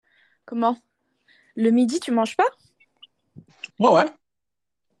Comment? Le midi, tu manges pas? Ouais, ouais.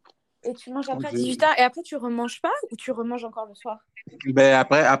 Et tu manges après à Je- 18h et après tu remanges pas ou tu remanges encore le soir? Ben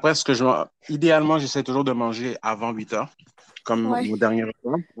après idéalement, j'essaie toujours de manger avant 8 heures, comme Ouais. mon dernier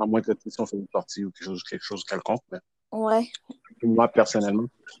repas, à moins que si on fait une sortie ou quelque chose quelconque. Mais Ouais. moi, personnellement,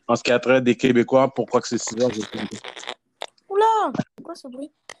 en ce qui a trait des Québécois, pourquoi que c'est 6 heures, je sais pas. Oula! C'est quoi ce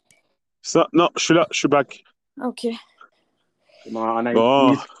bruit? Ça, non, je suis là, je suis back. Ok. En Bon,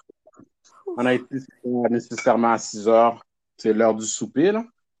 Haïti, en Haïti, c'est pas nécessairement à 6 heures, c'est l'heure du souper, là.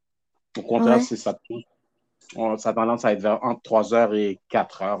 Au contraire, Ouais. c'est ça. Ça a tendance à être vers entre 3 heures et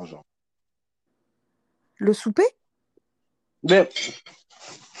 4 heures, genre. Le souper? Mais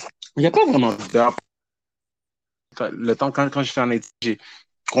il n'y a pas vraiment d'heure. Le temps, quand j'étais en Haïti,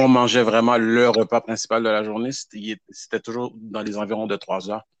 qu'on mangeait vraiment le repas principal de la journée, c'était toujours dans les environs de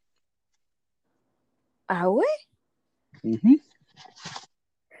 3 heures. Ah ouais? Mhm.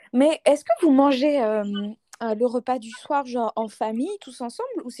 Mais est-ce que vous mangez le repas du soir, genre en famille, tous ensemble,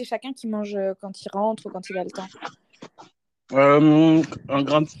 ou c'est chacun qui mange quand il rentre ou quand il a le temps? En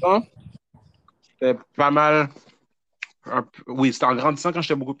grandissant, c'était pas mal. Oui, c'était en grandissant quand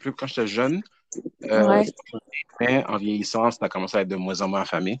j'étais beaucoup plus, quand j'étais jeune. Euh, Ouais. mais en vieillissant, ça a commencé à être de moins en moins en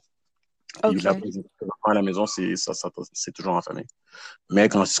famille. Puis là, Ok. à la maison, c'est toujours en famille. Mais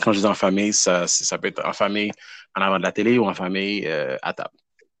quand je dis en famille, ça peut être en famille en avant de la télé ou en famille à table.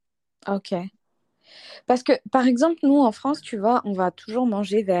 Ok. Parce que, par exemple, nous, en France, tu vois, on va toujours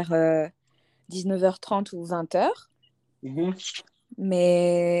manger vers 19h30 ou 20h, Mhm.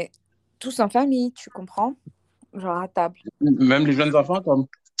 mais tous en famille, tu comprends? Genre à table. Même les jeunes enfants, comme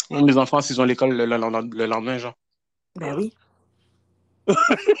même les enfants, s'ils ont l'école le lendemain, genre. Ben oui. Les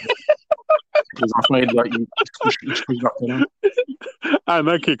enfants, ils se couchent leur téléphone.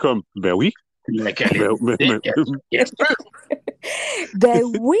 Anna qui est comme, ben oui, Lequel ben, est Ben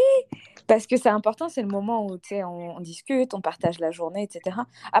oui, parce que c'est important, c'est le moment où tu sais, on discute, on partage la journée, etc.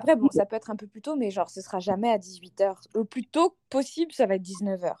 Après, bon, ça peut être un peu plus tôt, mais genre, ce sera jamais à 18h. Le plus tôt possible, ça va être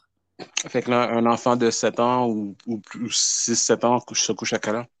 19h. Fait que là, un enfant de 7 ans ou plus 6-7 ans se couche à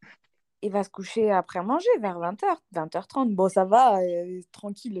quelle heure? Il va se coucher après manger vers 20h, 20h30. Bon, ça va,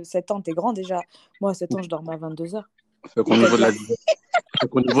 tranquille, 7 ans, t'es grand déjà. Moi, à 7 ans, je dormais à 22h. Fait qu'au niveau de la, fait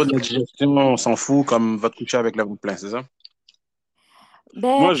qu'au niveau de la digestion, on s'en fout, comme va te coucher avec le ventre plein, c'est ça?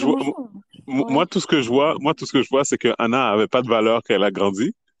 Ben, moi, après manger, ouais. moi, tout ce que je vois, c'est que Anna avait pas de valeur quand elle a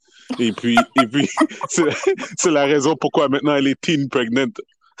grandi. Et puis, c'est, c'est la raison pourquoi maintenant elle est teen pregnant.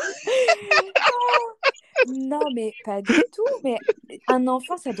 Non, mais pas du tout. Mais un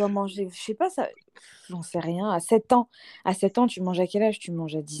enfant, ça doit manger, je sais pas, ça, j'en sais rien. À 7 ans, tu manges à quel âge? Tu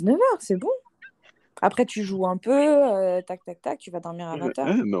manges à 19h, c'est bon. Après, tu joues un peu, tac, tac, tac, tu vas dormir à 20h,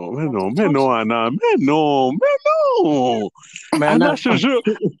 Mais 20h30. non, Anna, mais non. Mais Anna, Anna, je te jure,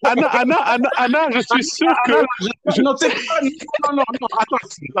 Anna, je suis sûr Anna, que, je, non, non, non, non,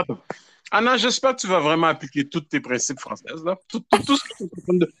 attends. Anna, j'espère que tu vas vraiment appliquer tous tes principes français, là. Tout ce que tu es en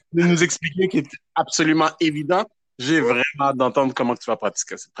train de nous expliquer qui est absolument évident. J'ai vraiment hâte d'entendre comment tu vas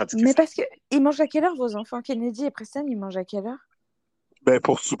pratiquer Mais ça. parce que ils mangent à quelle heure, vos enfants? Kennedy et Preston, ils mangent à quelle heure? ben,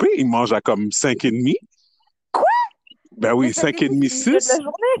 pour souper, il mange à comme 5h30. Quoi? Ben Mais oui, ça 5h30, c'est le milieu de la 6.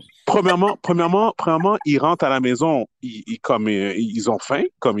 journée. Premièrement, ils rentrent à la maison, comme ils ont faim,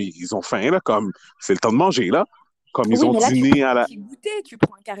 ils ont faim, là, comme c'est le temps de manger, là. Comme ils Oui, ont mais là, tu dîné prends à un la... petit goûter, tu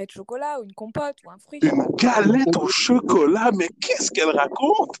prends un carré de chocolat ou une compote ou un fruit, je sais Une pas. galette au chocolat, mais qu'est-ce qu'elle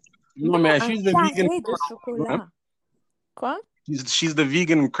raconte? Non, Non, mais un she's the vegan carré de criminal, hein? chocolat. Quoi? She's the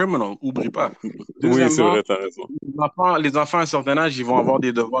vegan criminal, oublie pas. Oui, c'est Deuxièmement, vrai, t'as raison. les enfants à un certain âge, ils vont avoir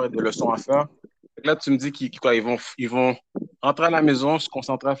des devoirs et des leçons à faire. Là, tu me dis qu'ils vont rentrer à la maison, se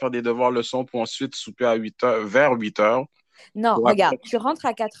concentrer à faire des devoirs, leçons, pour ensuite souper à 8 heures, vers 8 heures. Non, Pour regarde, après... tu rentres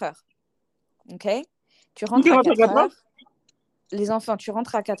à 4 heures. OK? Tu Qui rentres à rentre à 4 4 heures? heures. Les enfants, tu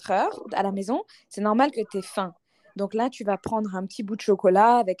rentres à 4 heures à la maison. C'est normal que tu aies faim. Donc là, tu vas prendre un petit bout de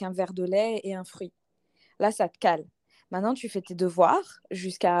chocolat avec un verre de lait et un fruit. Là, ça te cale. Maintenant, tu fais tes devoirs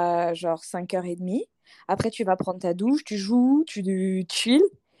jusqu'à genre 5h30. Après, tu vas prendre ta douche, tu joues, tu chill.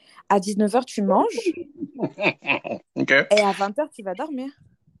 À 19h, tu manges. OK. Et à 20h, tu vas dormir.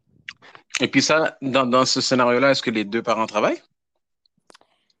 Et puis ça, dans ce scénario-là, est-ce que les deux parents travaillent?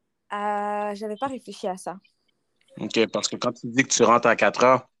 J'avais pas réfléchi à ça. OK, parce que quand tu dis que tu rentres à 4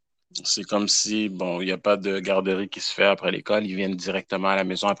 heures, c'est comme si, bon, il n'y a pas de garderie qui se fait après l'école. Ils viennent directement à la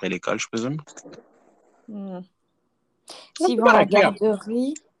maison après l'école, je présume. Hmm. C'est S'ils vont à pas la clair.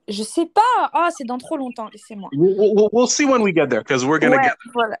 garderie, je sais pas. Ah, c'est dans trop longtemps. Laissez-moi. We'll see when we get there, because we're gonna Ouais, get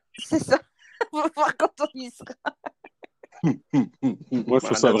voilà. C'est ça. On va voir quand on y sera. Moi, je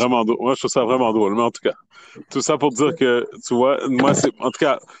trouve ça vraiment drôle. Moi, je trouve ça vraiment drôle. Mais en tout cas, tout ça pour dire que, tu vois, moi, c'est, en tout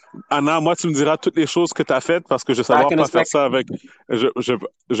cas, Anna, moi, tu me diras toutes les choses que tu as faites parce que je vais savoir pas faire ça avec, je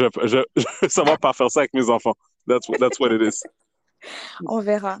vais savoir pas faire ça avec mes enfants. That's what it is. On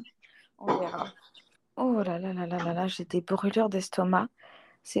verra. On verra. Oh là là là là là là, j'ai des brûlures d'estomac.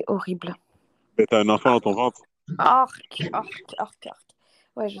 C'est horrible. Mais t'as un enfant dans ton ventre. Orc.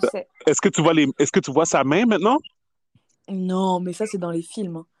 Ouais, je sais. Est-ce que tu vois sa main maintenant? Non, mais ça, c'est dans les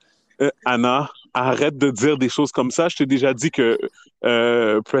films. Anna, arrête de dire des choses comme ça. Je t'ai déjà dit que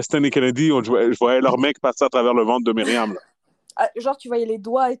Preston et Kennedy, je voyais leur mec passer à travers le ventre de Myriam. Là. Ah, genre, tu voyais les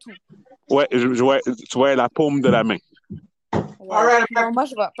doigts et tout. Ouais, tu voyais la paume de la main. Ouais. Non, moi,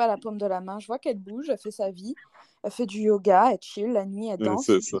 je vois pas la paume de la main. Je vois qu'elle bouge, elle fait sa vie. Elle fait du yoga, elle chill. La nuit, elle danse.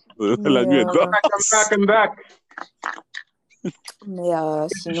 C'est ça. Mais, la nuit, elle danse. I'm back. Mais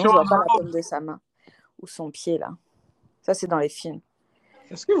sinon, je vois pas la paume de sa main. Ou son pied, là. Ça, c'est dans les films.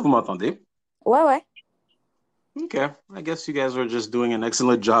 Est-ce que vous m'entendez? Ouais. OK. I guess you guys were just doing an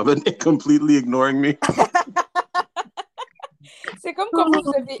excellent job and completely ignoring me. C'est comme quand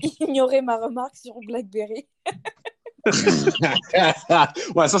vous avez ignoré ma remarque sur BlackBerry.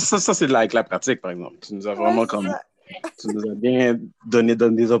 Ouais, ça c'est avec la pratique, par exemple. Tu nous as vraiment tu nous as bien donné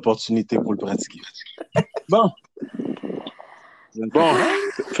des opportunités pour le pratiquer. Bon. Bon.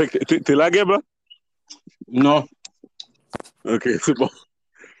 Fait que t'es là, Gab, là? Non. OK, c'est bon.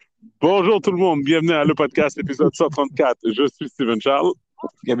 Bonjour tout le monde, bienvenue à le podcast épisode 134. Je suis Steven Charles.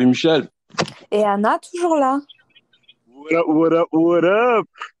 Gabi Michel. Et Anna, toujours là. What up?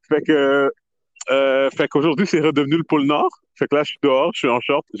 Fait qu'aujourd'hui, c'est redevenu le pôle Nord. Fait que là, je suis dehors, je suis en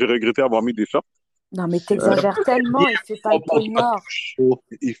short. J'ai regretté avoir mis des shorts. Non, mais t'exagères tellement, il fait pas le pôle Nord.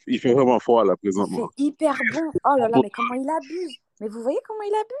 Il fait vraiment froid, là, présentement. C'est hyper bon. Oh là là, mais comment il abuse. Mais vous voyez comment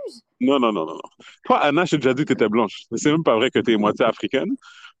il abuse. Non. Toi, Anna, je t'ai déjà dit que t'étais blanche. C'est même pas vrai que t'es moitié africaine.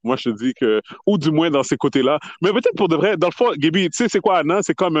 Moi, je te dis que, ou du moins dans ces côtés-là. Mais peut-être pour de vrai, dans le fond, Gaby, tu sais, c'est quoi Anna?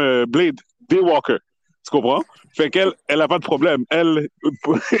 C'est comme Blade, Daywalker. Tu comprends? Fait qu'elle, elle a pas de problème. Elle,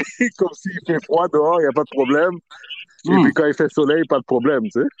 comme s'il fait froid dehors, il n'y a pas de problème. Et puis quand il fait soleil, pas de problème,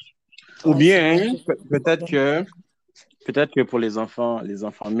 tu sais. Ou bien, peut-être que pour les enfants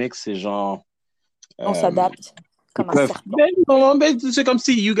mixtes, c'est genre... On s'adapte comme un serpent. Non, c'est comme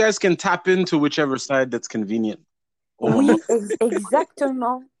si you guys can tap into whichever side that's convenient. Oui,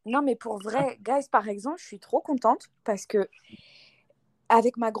 exactement. Non, mais pour vrai, guys, par exemple, je suis trop contente parce que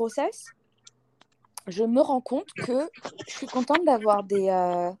avec ma grossesse, je me rends compte que je suis contente d'avoir des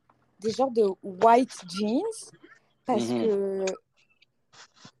genres de white jeans parce que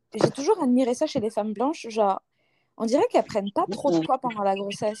j'ai toujours admiré ça chez les femmes blanches. Genre, on dirait qu'elles prennent pas trop de poids pendant la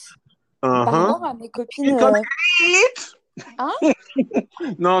grossesse. Par rapport à mes copines. Hein?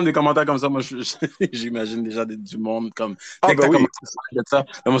 Non, des commentaires comme ça, moi, j'imagine déjà du monde comme. Ah, bah oui. Ça,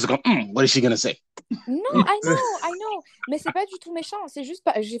 moi, c'est comme, what is she gonna say? Non, I know. Mais c'est pas du tout méchant. C'est juste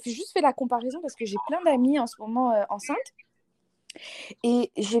j'ai juste fait la comparaison parce que j'ai plein d'amies en ce moment enceintes.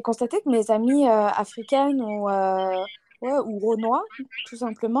 Et j'ai constaté que mes amies africaines ou renois, tout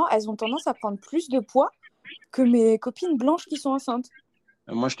simplement, elles ont tendance à prendre plus de poids que mes copines blanches qui sont enceintes.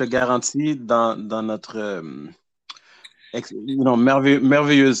 Moi, je te garantis, dans notre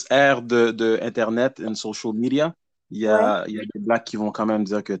merveilleuse ère de Internet et social media, il y a des blacks qui vont quand même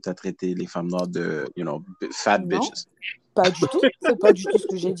dire que tu as traité les femmes noires de, fat bitches. Pas du tout. C'est pas du tout ce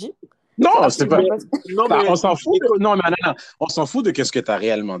que j'ai dit. Non, c'est pas. Non, mais... On s'en fout. Non, on s'en fout de ce que tu as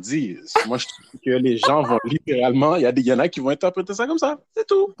réellement dit. Moi, je trouve que les gens vont littéralement. Il y en a qui vont interpréter ça comme ça. C'est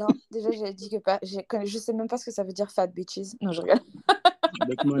tout. Non, déjà, j'ai dit que pas. Je sais même pas ce que ça veut dire fat bitches. Non, je regarde.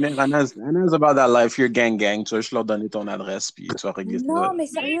 Anna's about that life. You're gang. Tu vas juste leur donner ton adresse puis tu vas régler ça. Non, mais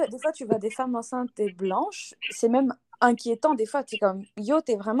sérieux, des fois, tu vois des femmes enceintes et blanches. C'est même inquiétant. Des fois, tu es comme, yo,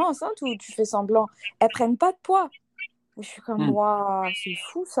 t'es vraiment enceinte ou tu fais semblant? Elles prennent pas de poids. Je suis comme, waouh, c'est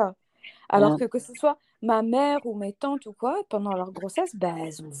fou ça. Alors que ce soit ma mère ou mes tantes ou quoi, pendant leur grossesse,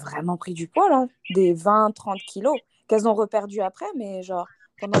 elles ont vraiment pris du poids, là. Des 20-30 kilos qu'elles ont reperdu après, mais genre,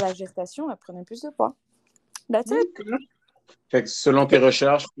 pendant la gestation, elles prenaient plus de poids. That's it. Fait que selon tes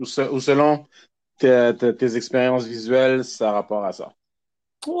recherches ou selon tes expériences visuelles, ça a rapport à ça.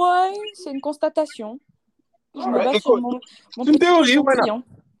 Ouais, c'est une constatation. Je me base sur mon petit théorie, échantillon.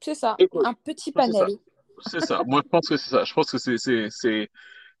 C'est ça, un petit panel. C'est ça. Moi, je pense que c'est ça. Je pense que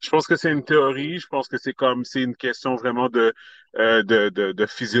je pense que c'est une théorie. Je pense que c'est une question vraiment de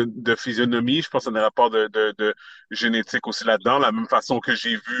physionomie. Je pense qu'il y a un rapport de génétique aussi là-dedans. La même façon que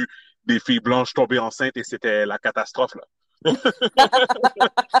j'ai vu des filles blanches tomber enceintes et c'était la catastrophe, là.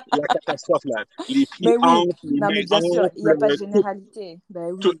 La catastrophe, là. Les pieds Mais oui, enflent, les non, mais mains bien sûr, il n'y a pas de enflent, généralité.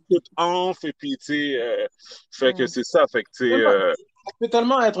 Ben oui. tout enfle, et puis, tu sais, fait que Mm. c'est ça, fait que, tu sais, Non, non, ça peut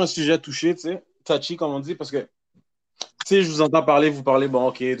tellement être un sujet touché, tu sais, touchy, comme on dit, parce que tu sais, je vous entends parler, vous parlez, bon,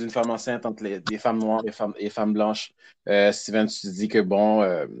 OK, d'une femme enceinte entre des femmes noires et femmes blanches. Steven, tu te dis que, bon,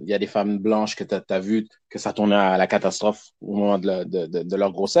 il y a des femmes blanches que tu as vues, que ça tournait à la catastrophe au moment de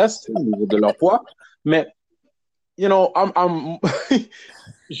leur grossesse, au niveau de leur poids. Mais, you know,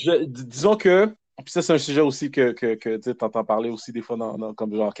 disons que, puis ça, c'est un sujet aussi que tu entends parler aussi des fois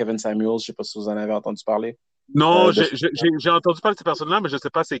comme genre Kevin Samuels, je sais pas si vous en avez entendu parler. non, De j'ai entendu parler de ces personnes-là, mais je sais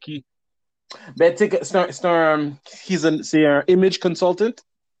pas c'est qui. Ben, tu sais, c'est un image consultant.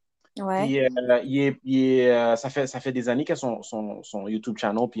 Ouais. Puis ça fait des années qu'il a son YouTube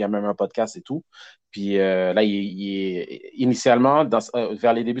channel, puis il y a même un podcast et tout. Puis là, initialement,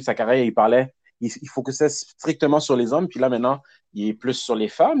 vers les débuts de sa carrière, il focusait strictement sur les hommes. Puis là, maintenant, il est plus sur les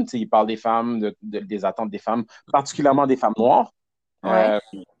femmes. Tu sais, il parle des femmes, des attentes des femmes, particulièrement des femmes noires. Ouais.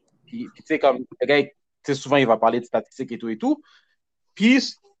 Puis, tu sais, comme le gars, tu sais, souvent, il va parler de statistiques et tout et tout. Puis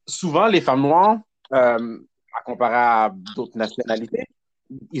souvent, les femmes noires, à comparer à d'autres nationalités,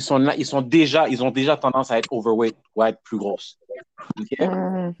 ils ont déjà tendance à être overweight ou à être plus grosses. OK?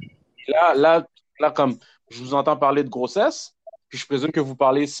 Mm. Là, comme je vous entends parler de grossesse, puis je présume que vous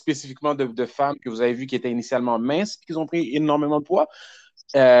parlez spécifiquement de femmes que vous avez vues qui étaient initialement minces, puis qui ont pris énormément de poids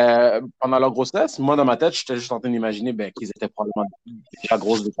pendant leur grossesse. Moi, dans ma tête, j'étais juste en train d'imaginer qu'ils étaient probablement déjà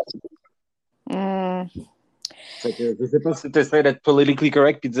grosses. Mm. Fait que je sais pas si tu essaies d'être politically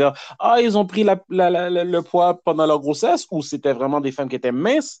correct puis de dire ah, ils ont pris le poids pendant leur grossesse ou c'était vraiment des femmes qui étaient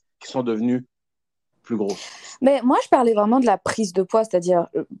minces qui sont devenues plus grosses. Mais moi, je parlais vraiment de la prise de poids, c'est-à-dire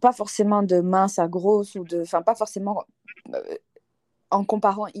pas forcément de mince à grosse ou de, enfin, pas forcément en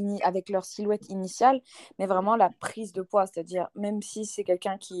comparant avec leur silhouette initiale, mais vraiment la prise de poids, c'est-à-dire même si c'est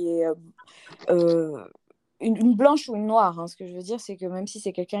quelqu'un qui est euh, une blanche ou une noire, hein, ce que je veux dire, c'est que même si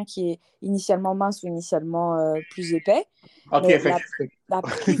c'est quelqu'un qui est initialement mince ou initialement plus épais, OK, mais la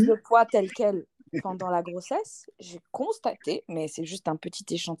prise de poids telle qu'elle pendant la grossesse, j'ai constaté, mais c'est juste un petit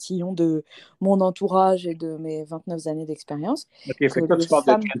échantillon de mon entourage et de mes 29 années d'expérience, OK, que fait que toi, les tu parles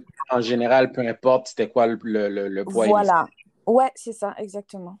femmes... en général, peu importe c'était quoi le poids initial. Voilà. Ouais, c'est ça,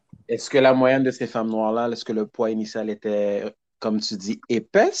 exactement. Est-ce que la moyenne de ces femmes noires-là, est-ce que le poids initial était, comme tu dis,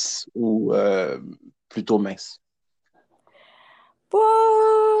 épaisse ou plutôt mince? Bon,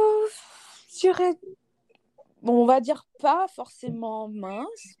 je dirais, bon, on va dire pas forcément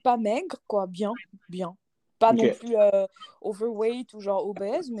mince, pas maigre, quoi, bien, bien. Pas non OK. plus overweight ou genre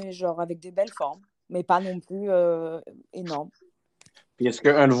obèse, mais genre avec des belles formes, mais pas non plus énorme. Puis est-ce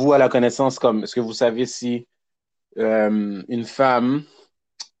qu'un de vous a la connaissance est-ce que vous savez si une femme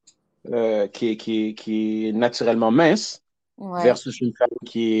qui est naturellement mince Ouais. versus une femme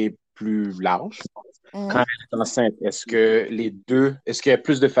qui est plus large, quand Mhm. elle est enceinte, est-ce qu'il y a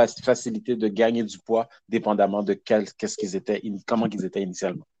plus de facilité de gagner du poids dépendamment de comment ils étaient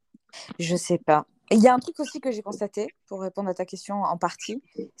initialement? Je sais pas. Il y a un truc aussi que j'ai constaté, pour répondre à ta question en partie,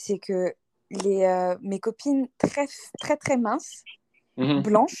 c'est que mes copines très, très, très minces, Mhm,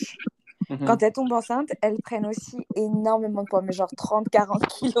 blanches, mhm. quand elles tombent enceintes, elles prennent aussi énormément de poids, mais genre 30, 40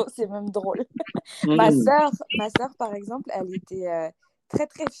 kilos, c'est même drôle. Mhm. Ma sœur, par exemple, elle était très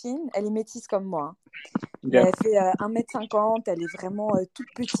très fine, elle est métisse comme moi, hein. Mais OK. elle fait 1,50 m, elle est vraiment toute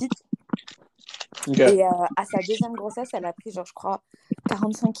petite. OK. Et à sa deuxième grossesse, elle a pris, genre, je crois,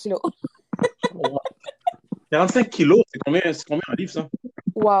 45 kilos. 45 kilos, c'est combien en livres, ça?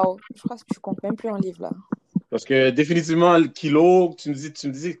 Waouh, je crois que tu comptes même plus en livres là. Parce que définitivement, le kilo, tu me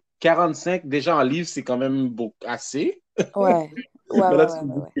dis 45 déjà en livres, c'est quand même assez. Ouais, ouais, Mais ouais, là, tu ouais, me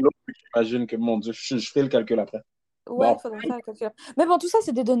ouais, dis ouais. kilo, j'imagine que, mon Dieu, je fais le calcul après. Ouais, il Bon. faudrait faire le calcul. Mais bon, tout ça,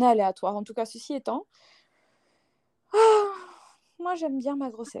 c'est des données aléatoires. En tout cas, ceci étant, ah, moi, j'aime bien ma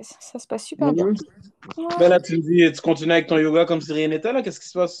grossesse. Ça se passe super bien. Mhm. Ouais. Ben là, tu me dis, tu continues avec ton yoga comme si rien n'était, là? Qu'est-ce qui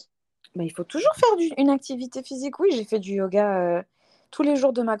se passe? Mais il faut toujours faire une activité physique. Oui, j'ai fait du yoga tous les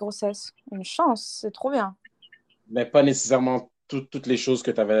jours de ma grossesse. Une chance, c'est trop bien. Mais pas nécessairement toutes les choses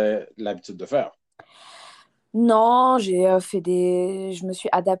que tu avais l'habitude de faire. Non, j'ai je me suis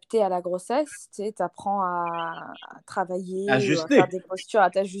adaptée à la grossesse. Tu sais, t'apprends à travailler, à faire Ajuster. des postures, à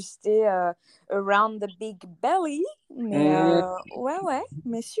t'ajuster around the big belly. Mais Mhm. ouais, ouais.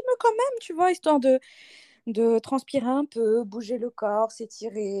 Mais suis me quand même, tu vois, histoire de transpirer un peu, bouger le corps,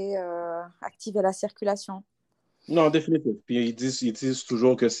 s'étirer, activer la circulation. Non, définitivement. Puis ils disent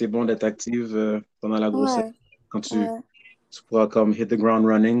toujours que c'est bon d'être active pendant la grossesse. Ouais, Quand tu, ouais, tu pourras comme hit the ground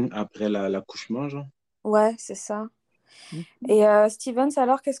running après l'accouchement, genre. ouais, c'est ça. Et Stevens,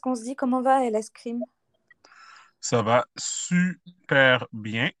 alors, qu'est-ce qu'on se dit? Comment va elle, escrime? Ça va super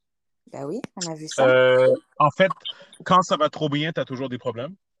bien. Bah oui, on a vu ça. En fait, quand ça va trop bien, tu as toujours des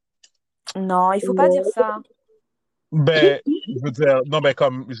problèmes. Non, il faut pas dire ça. Ben, je veux dire, non, ben,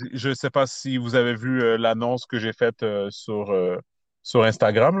 comme, je sais pas si vous avez vu l'annonce que j'ai faite sur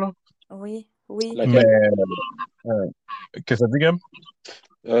Instagram, là. Oui, oui. Mais, Laquelle? euh, qu'est-ce que ça dit, Gam?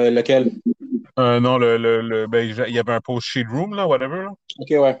 Lequel? Non, ben, il y avait un post Shade Room, là, whatever, là. Ok,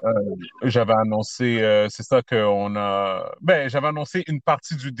 ouais. Euh, j'avais annoncé, c'est ça qu'on a, ben, j'avais annoncé une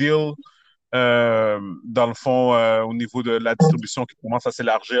partie du deal, dans le fond, au niveau de la distribution qui commence à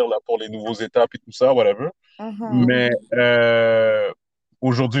s'élargir, là, pour les nouveaux États et tout ça, whatever. Mhm. Mais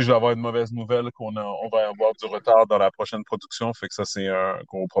aujourd'hui, je vais avoir une mauvaise nouvelle on va avoir du retard dans la prochaine production, fait que ça, c'est un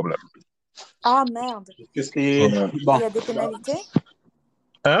gros problème. Ah merde. Qu'est-ce qui est... Ouais. Il Bon. y a des pénalités?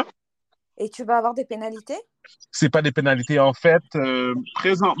 Hein? Et tu vas avoir des pénalités? C'est pas des pénalités. En fait,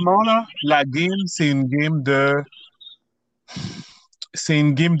 présentement, là, la game, c'est une game de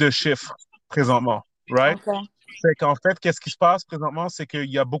chiffres, présentement, right? Ok. Fait qu'en fait, qu'est-ce qui se passe présentement, c'est qu'il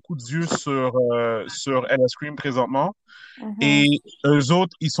y a beaucoup d'yeux sur LS Cream présentement. Mhm. Et eux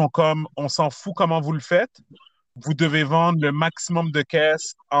autres, ils sont comme, on s'en fout comment vous le faites. Vous devez vendre le maximum de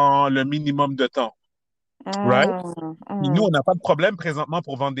caisses en le minimum de temps, right? Mhm. Et nous, Mhm. on n'a pas de problème présentement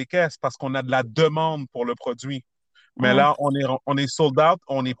pour vendre des caisses parce qu'on a de la demande pour le produit. Mais Mhm. là, on est sold out,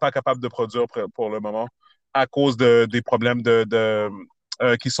 on n'est pas capable de produire pour le moment à cause des problèmes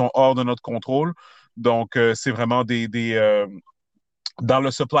qui sont hors de notre contrôle. Donc, c'est vraiment dans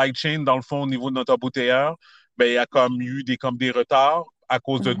le supply chain, dans le fond, au niveau de notre embouteilleur, ben, il y a comme eu comme des retards à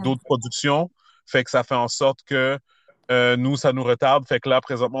cause de Mhm. d'autres productions. Fait que ça fait en sorte que nous, ça nous retarde. Fait que là,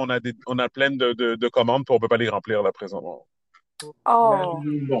 présentement, on a plein de commandes, puis on ne peut pas les remplir là, présentement. Oh.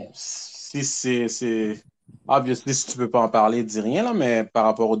 Bon, si c'est... Obviously, si tu peux pas en parler, dis rien, là, mais par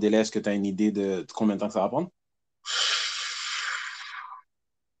rapport au délai, est-ce que tu as une idée de combien de temps que ça va prendre?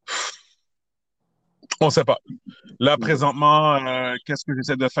 On ne sait pas. Là, présentement, qu'est-ce que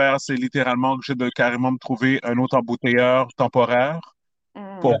j'essaie de faire? C'est littéralement que j'essaie de carrément me trouver un autre embouteilleur temporaire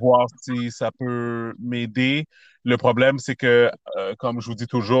Mhm. pour voir si ça peut m'aider. Le problème, c'est que, comme je vous dis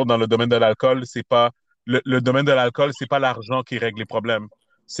toujours, dans le domaine de l'alcool, c'est pas le domaine de l'alcool, c'est pas l'argent qui règle les problèmes.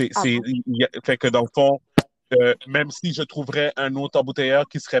 Ah bon? Fait que dans le fond, même si je trouverais un autre embouteilleur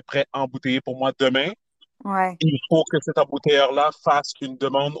qui serait prêt à embouteiller pour moi demain, Ouais. il faut que cet embouteilleur-là fasse une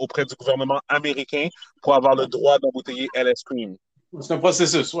demande auprès du gouvernement américain pour avoir le droit d'embouteiller LS Cream. C'est un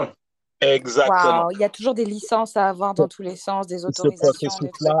processus, ouais. Exactement. Waouh. Il y a toujours des licences à avoir dans tous les sens, des Ce autorisations, des trucs.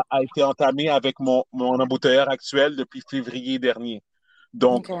 processus-là a été entamé avec mon embouteilleur actuel depuis février dernier.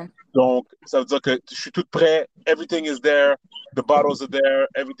 Donc, Ok. ça veut dire que je suis tout prêt. Everything is there. The bottles are there.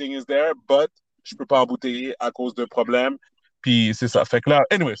 Everything is there. But je peux pas embouteiller à cause de problèmes. Puis c'est ça. Fait que là,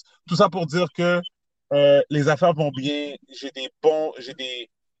 anyways, tout ça pour dire que les affaires vont bien.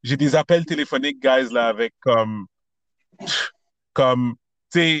 J'ai des appels téléphoniques, guys, là, avec comme,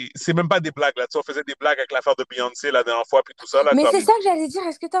 tu sais, c'est même pas des blagues, là. Tu sais, on faisait des blagues avec l'affaire de Beyoncé la dernière fois, puis tout ça, là, Mais c'est comme, ça que j'allais dire.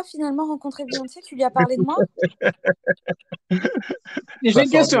 Est-ce que tu as finalement rencontré Beyoncé? Tu lui as parlé de moi? J'ai ça une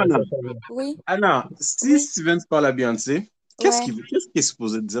sent question, bien, Anna. ça sent bien. Oui, Anna, si oui, Steven parle à Beyoncé, ouais. qu'est-ce qu'il est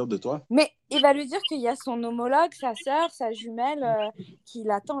supposé te dire de toi? Mais il va lui dire qu'il y a son homologue, sa sœur, sa jumelle, qui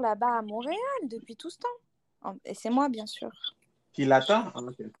l'attend là-bas à Montréal depuis tout ce temps. Et c'est moi, bien sûr. Qu'il l'attend? Ah,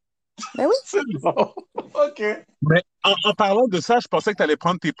 ok. Ben oui. C'est bon. OK. Mais en parlant de ça, je pensais que tu allais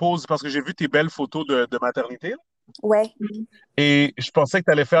prendre tes pauses parce que j'ai vu tes belles photos de maternité. Ouais. Et je pensais que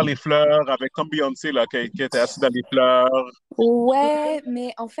tu allais faire les fleurs avec comme Beyoncé, là, qui était assise dans les fleurs. Ouais,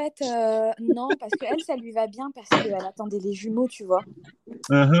 mais en fait, non, parce que elle, ça lui va bien parce qu'elle attendait les jumeaux, tu vois.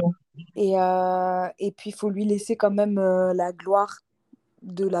 Mhm. Et puis, il faut lui laisser quand même la gloire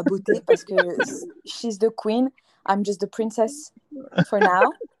de la beauté parce que she's the queen, I'm just the princess for now.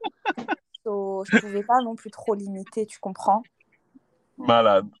 So, je pouvais pas non plus trop limiter, tu comprends?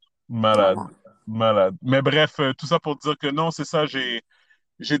 Malade, malade, Voilà. malade. Mais bref, tout ça pour dire que non, c'est ça, j'ai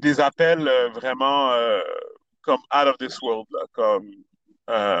des appels vraiment comme out of this world, là, comme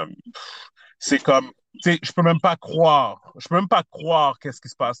euh, c'est comme, tu sais, je peux même pas croire qu'est-ce qui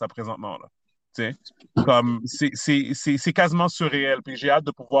se passe là présentement là, tu sais, comme c'est quasiment surréel. Puis j'ai hâte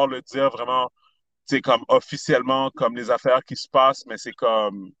de pouvoir le dire vraiment, tu sais, comme officiellement, comme les affaires qui se passent, mais c'est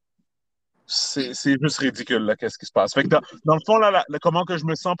juste ridicule, là, qu'est-ce qui se passe. Fait que dans le fond, là, comment que je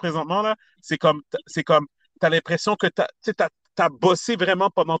me sens présentement, là, c'est comme, t'as l'impression que t'as bossé vraiment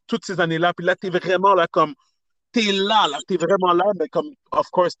pendant toutes ces années-là, puis là, t'es vraiment là, comme, t'es vraiment là, mais comme, of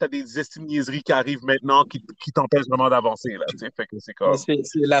course, t'as des estimes-niaiseries qui arrivent maintenant qui t'empêchent vraiment d'avancer, là, tu sais, fait que c'est Mais comme, c'est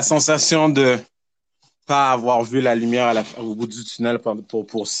la sensation de pas avoir vu la lumière au bout du tunnel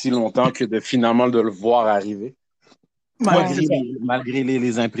pour si longtemps que de finalement de le voir arriver. Ouais, c'est ça. Malgré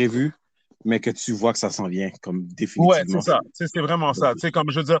les imprévus, mais que tu vois que ça s'en vient, comme Ouais, c'est définitivement. ça. C'est vraiment ça. Tu sais, comme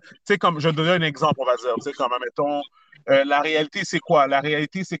je veux dire, tu sais, comme je donne un exemple, on va dire, tu sais, comme, admettons, la réalité, c'est quoi? La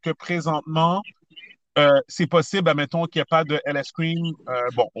réalité, c'est que présentement, c'est possible, admettons, qu'il n'y ait pas de LS Cream.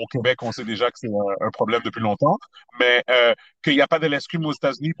 Bon, au Québec, on sait déjà que c'est un problème depuis longtemps, mais qu'il n'y a pas de LS Cream aux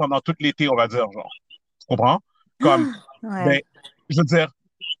États-Unis pendant tout l'été, on va dire, genre. Tu comprends? Comme, Ouais. ben, je veux dire,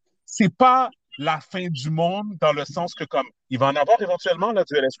 c'est pas la fin du monde dans le sens que, comme, il va en avoir éventuellement, là,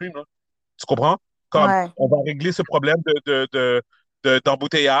 du LS Cream, là. Tu comprends? Comme, Ouais. on va régler ce problème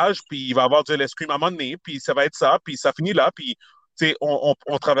d'embouteillage, puis il va y avoir du LS Cream à un moment donné, puis ça va être ça, puis ça finit là, puis, tu sais, on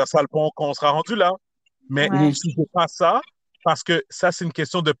traversera le pont quand on sera rendu là. Mais Ouais. si je fais pas ça, parce que ça, c'est une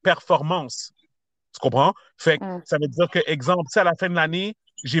question de performance. Tu comprends? Fait que Mm. ça veut dire que, exemple, si à la fin de l'année,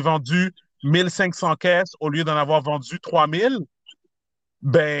 j'ai vendu 1500 caisses au lieu d'en avoir vendu 3000,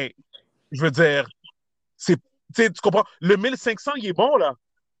 ben, je veux dire, c'est, tu comprends? Le 1500, il est bon, là.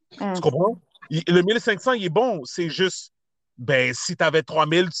 Tu Mm. comprends? Le 1500, il est bon. C'est juste, ben, si tu avais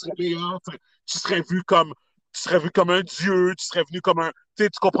 3000, tu serais meilleur. Tu serais vu comme, tu serais vu comme un dieu. Tu serais venu comme un, tu sais,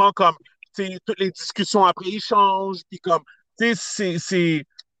 tu comprends comme, tu sais, toutes les discussions après ils changent. Puis comme, tu sais, c'est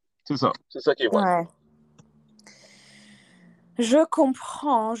ça. C'est ça qui est ouais. Ouais. Je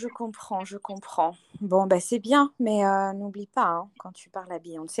comprends, je comprends, je comprends. Bon, bah c'est bien, mais n'oublie pas, hein, quand tu parles à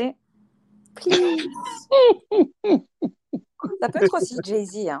Beyoncé, please. Ça peut être aussi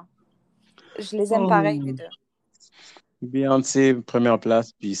Jay-Z, hein. Je les aime pareil, les Oh. deux. Beyoncé, première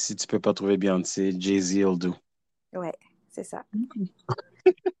place, puis si tu peux pas trouver Beyoncé, Jay-Z will do. Ouais, c'est ça.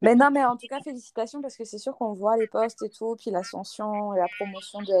 Mais non, mais en tout cas, félicitations parce que c'est sûr qu'on voit les posts et tout, puis l'ascension et la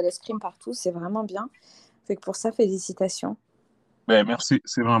promotion de LS Cream partout, c'est vraiment bien. Fait que pour ça, félicitations. Ben, merci.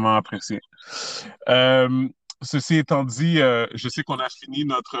 C'est vraiment apprécié. Euh, Ceci étant dit, je sais qu'on a fini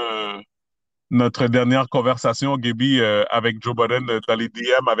notre dernière conversation, Gaby, avec Joe Budden dans les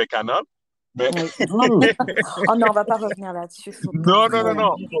DM avec Anna. Mais Oui. Oh non, on va pas revenir là-dessus, faut pas. non, non, non,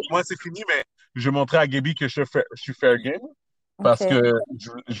 non. Moi, c'est fini, mais je vais montrer à Gaby que je suis fair game parce Ok. que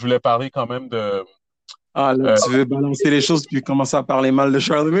je voulais parler quand même de. Ah, là, euh, tu veux balancer les choses puis commencer à parler mal de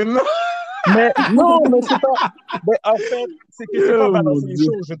Charlemagne, là? Mais non, mais c'est pas. Mais en fait, c'est que c'est pas Oh mon balancer les Dieu.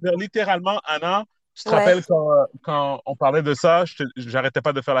 choses. Je veux dire, littéralement, Anna, tu te Ouais. rappelles quand on parlait de ça, j'arrêtais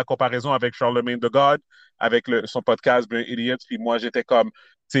pas de faire la comparaison avec Charlemagne the God, avec son podcast Brilliant Idiots, puis moi, j'étais comme,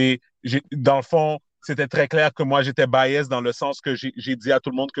 tu sais, dans le fond, c'était très clair que moi, j'étais biased dans le sens que j'ai dit à tout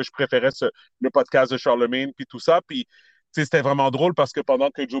le monde que je préférais le podcast de Charlemagne, puis tout ça, puis, tu sais, c'était vraiment drôle parce que pendant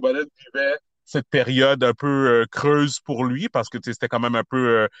que Joe Biden vivait cette période un peu creuse pour lui, parce que, tu sais, c'était quand même un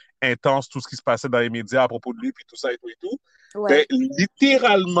peu intense tout ce qui se passait dans les médias à propos de lui, puis tout ça et tout et tout. Ouais. Ben,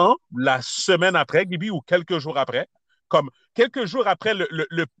 littéralement, la semaine après, Gibi, ou quelques jours après, comme quelques jours après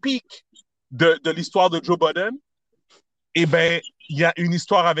le pic de l'histoire de Joe Biden, eh ben, il y a une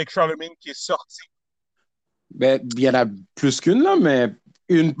histoire avec Charlemagne qui est sortie. Ben, il y en a plus qu'une, là, mais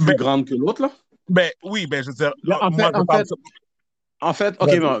une plus Ben, grande que l'autre, là. ben oui, ben, je veux dire, Ben, en moi, fait, je en parle fait, de ça. en fait, OK,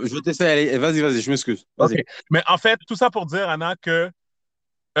 Vas-y. bon, je vais t'essayer d'aller. Vas-y, je m'excuse. OK. Vas-y. Mais en fait, tout ça pour dire, Anna, que,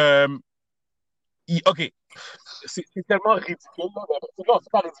 euh, OK, c'est tellement ridicule. Là. Non,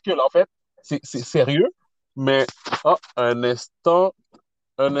 c'est pas ridicule, en fait. C'est sérieux. Mais, oh, un instant,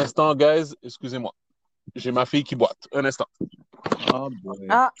 guys, excusez-moi. J'ai ma fille qui boite. Un instant. Ah, boy.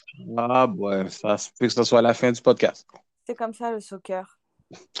 Ah, Ah, boy. Ça se peut que ce soit la fin du podcast. c'est comme ça le soccer.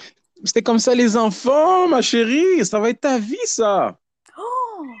 C'était comme ça, les enfants, ma chérie. Ça va être ta vie, ça.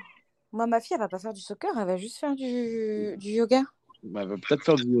 Oh, moi, ma fille, elle va pas faire du soccer, elle va juste faire du yoga. Ben, elle va peut-être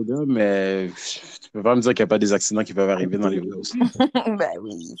faire du yoga, mais tu peux pas me dire qu'il n'y a pas des accidents qui peuvent arriver dans les yoga aussi. Bah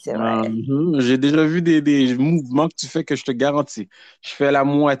oui, c'est vrai. J'ai déjà vu des mouvements que tu fais que je te garantis. Je fais la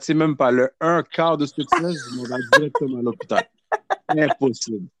moitié, même pas le un quart de ce que tu fais, je m'en vais directement à l'hôpital.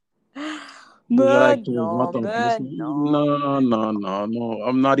 Impossible. Déjà avec ton ventre en plus. Non. Non, non, non, non.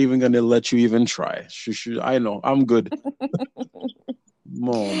 I'm not even gonna let you even try. I know, I'm good.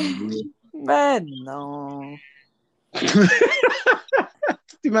 Mon Dieu. Ben non.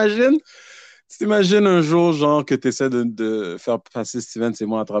 T'imagines? T'imagines un jour, genre, que tu essaies de faire passer Steven et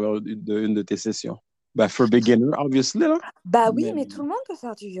moi à travers une de tes sessions? Ben, for beginner, obviously, là. Bah oui, Mais, mais tout le monde peut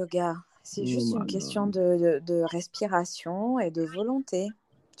faire du yoga. C'est oh juste une my question God. de respiration et de volonté.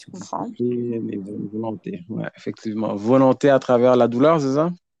 Tu comprends? Mais volonté, ouais, effectivement. Volonté à travers la douleur, c'est ça?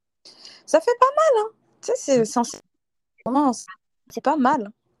 Ça fait pas mal, hein? Tu sais, c'est censé... Non, c'est pas mal.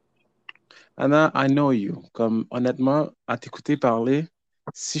 Anna, I know you. Comme, honnêtement, à t'écouter parler,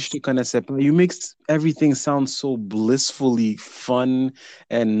 si je te connaissais pas, you make everything sound so blissfully fun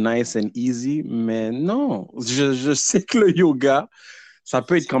and nice and easy, mais non, je sais que le yoga, ça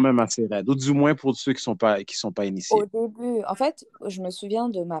peut être quand même assez raide. Ou du moins pour ceux qui sont pas initiés. Au début, en fait, je me souviens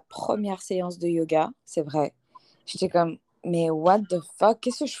de ma première séance de yoga, c'est vrai. J'étais comme, mais what the fuck,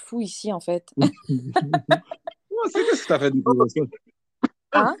 qu'est-ce que je fous ici en fait? C'est qu'est-ce que tu as fait découvrir ça?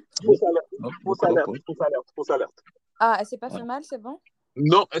 Hein? Fausse alerte, Oh, fausse pourquoi alerte, pas? fausse alerte, fausse alerte. Ah, elle s'est pas fait Ouais. mal, c'est bon?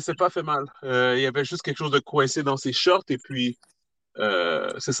 Non, elle s'est pas fait mal. Il y avait juste quelque chose de coincé dans ses shorts et puis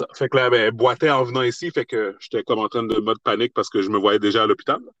c'est ça. Fait que là, ben, elle boitait en venant ici, fait que j'étais comme en train de mode panique parce que je me voyais déjà à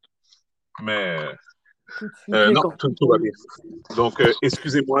l'hôpital. Mais Tout de suite, les non, gants. tout va bien. Donc,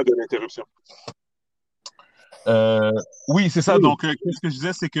 excusez-moi de l'interruption. Euh, oui, c'est ça. Oui. Donc, qu'est-ce que je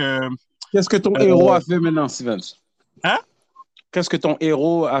disais, c'est que... Qu'est-ce que ton héros euh, a fait maintenant, Stevens? hein? Qu'est-ce que ton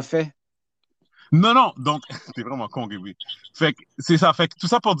héros a fait? Non, non. Donc, t'es vraiment con, Gaby. Fait que c'est ça. Fait que tout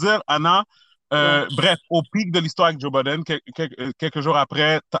ça pour dire, Anna, Ouais. bref, au pic de l'histoire avec Joe Biden, quelques jours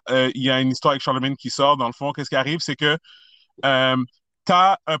après, il y a une histoire avec Charlemagne qui sort. Dans le fond, qu'est-ce qui arrive, c'est que tu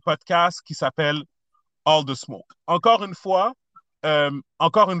as un podcast qui s'appelle All the Smoke. Encore une fois,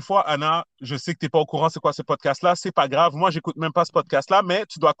 Anna, je sais que tu n'es pas au courant c'est quoi ce podcast-là. C'est pas grave. Moi, j'écoute même pas ce podcast-là, mais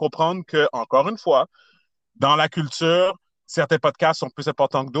tu dois comprendre que, encore une fois, dans la culture, certains podcasts sont plus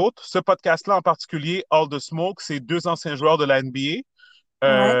importants que d'autres. Ce podcast-là en particulier, All the Smoke, c'est deux anciens joueurs de la NBA,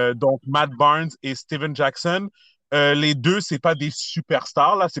 Ouais. donc Matt Barnes et Steven Jackson. Les deux, c'est pas des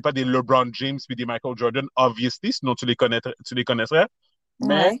superstars, là, c'est pas des LeBron James puis des Michael Jordan, obviously, sinon tu les connaîtrais.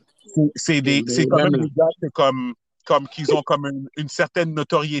 Mais Ouais. c'est quand même Même, là. des gars qu'ils ont comme une certaine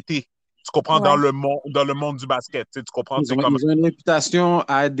notoriété. Tu comprends Ouais. dans le monde du basket. Tu comprends? Ils C'est ont, comme ils ont une réputation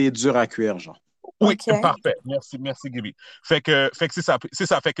à être des durs à cuire, genre. oui, Ok. parfait. Merci, Gibi. Fait que c'est ça.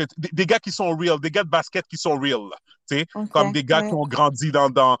 Fait que des gars qui sont real, des gars de basket qui sont real, là, tu sais, Ok. comme des gars qui Ouais. ont grandi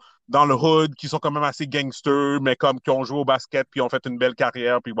dans le hood, qui sont quand même assez gangsters, mais comme qui ont joué au basket, puis ont fait une belle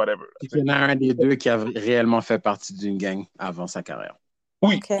carrière, puis whatever. Il Tu sais. y en a un des deux qui a réellement fait partie d'une gang avant sa carrière.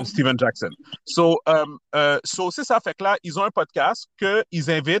 Oui, Ok. Steven Jackson. So, c'est ça. Fait que là, ils ont un podcast qu'ils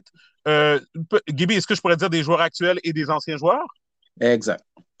invitent. Gibi, est-ce que je pourrais dire des joueurs actuels et des anciens joueurs? Exact.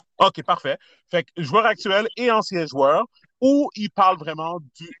 OK, parfait. Fait que joueurs actuels et anciens joueurs, où ils parlent vraiment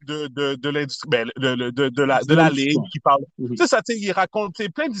de l'industrie, de la ligue, qui parle. Mhm. Tu sais, ça, tu sais, ils racontent tu sais,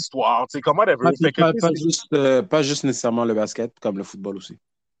 plein d'histoires, tu sais, comme whatever. Pas, Fait que, pas, tu sais, pas juste nécessairement le basket, comme le football aussi.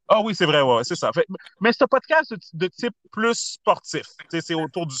 ah oui, c'est vrai, ouais, c'est ça. Mais c'est un podcast de type plus sportif. Tu sais, c'est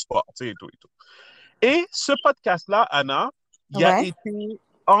autour du sport, tu sais, et tout, et tout. Et ce podcast-là, Anna, Ouais.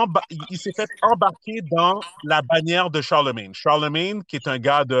 il s'est fait embarquer dans la bannière de Charlemagne. Charlemagne, qui est un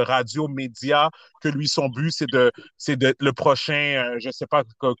gars de radio média, que lui, son but, c'est de le prochain, je ne sais pas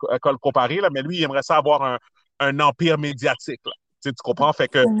à quoi le comparer, là, mais lui, il aimerait ça avoir un empire médiatique. Là. Tu comprends? Fait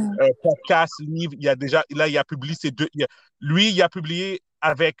que Mhm. podcast, livre, il y a déjà, là, il a publié ses deux. Lui, il a publié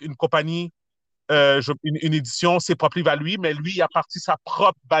avec une compagnie une édition, c'est propre livre à lui, mais lui, il a parti sa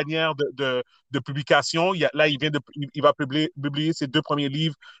propre bannière de publication. Là, il va publier ses deux premiers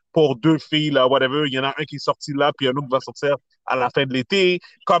livres pour deux filles, là, whatever. Il y en a un qui est sorti là, puis un autre qui va sortir à la fin de l'été.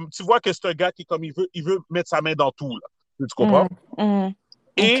 Comme, tu vois que c'est un gars qui, comme il veut mettre sa main dans tout, là. Tu comprends? Mhm. Mhm.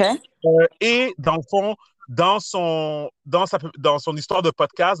 Ok. Et, et dans le fond, dans son histoire de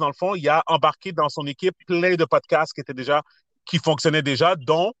podcast, dans le fond, il a embarqué dans son équipe plein de podcasts qui fonctionnaient déjà,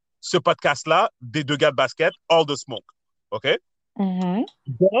 dont ce podcast-là, des deux gars de basket, All the Smoke. OK? Mhm.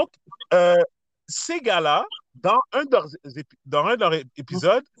 Donc, ces gars-là, dans un de leurs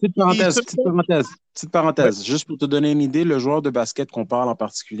épisodes, Petite ils parenthèse, se petite font... parenthèse, petite Ouais. parenthèse. Juste pour te donner une idée, le joueur de basket qu'on parle en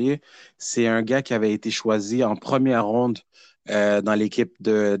particulier, c'est un gars qui avait été choisi en première ronde dans l'équipe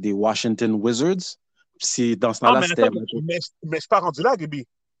des Washington Wizards. Dans ce Ah, temps-là, mais c'était. attends, mais je suis pas rendu là, Gaby.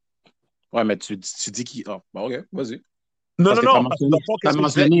 Ouais, mais tu dis qui. Oh, bon, OK, vas-y. Non, Parce non, que tu as non, parce que mentionné, dans le fond, t'as qu'est-ce que je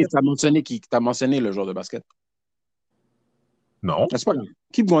disais? mentionné, t'as mentionné t'as mentionné le joueur de basket. Non. C'est pas grave.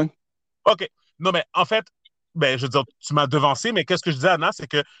 Keep going. OK. Non, mais en fait, ben, je veux dire, tu m'as devancé, mais qu'est-ce que je disais, Anna, c'est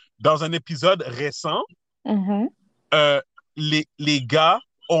que dans un épisode récent, Mhm. euh, les gars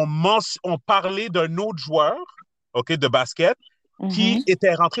ont parlé d'un autre joueur, OK, de basket, qui Mhm.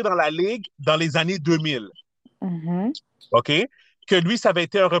 était rentré dans la ligue dans les années 2000, Mhm. OK? Que lui, ça avait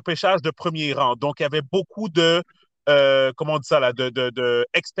été un repêchage de premier rang. Donc, il y avait beaucoup comment on dit ça là, de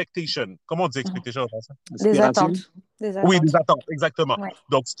expectation. Comment on dit expectation en français? Des Inspiration. attentes. Des Oui, des attentes. attentes, exactement. Ouais.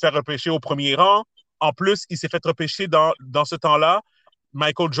 Donc, tu te fais repêcher au premier rang. En plus, il s'est fait repêcher dans ce temps-là.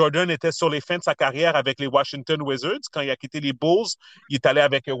 Michael Jordan était sur les fins de sa carrière avec les Washington Wizards. Quand il a quitté les Bulls, il est allé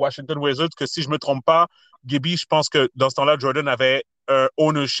avec les Washington Wizards, que si je ne me trompe pas, Gibby, je pense que dans ce temps-là, Jordan avait un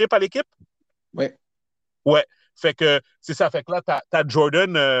ownership à l'équipe. Oui. Ouais. Fait que c'est ça. Fait que là, t'as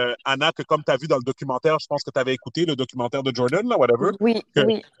Jordan, Anna, que comme t'as vu dans le documentaire, je pense que t'avais écouté le documentaire de Jordan, là, whatever. Oui, Que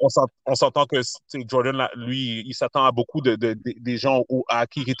oui. on s'entend que Jordan, là, lui, il s'attend à beaucoup des gens à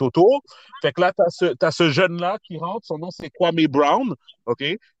qui il est autour. Fait que là, t'as ce jeune-là qui rentre, son nom c'est Kwame Brown, OK?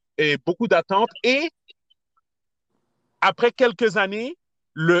 Et beaucoup d'attentes. Et après quelques années,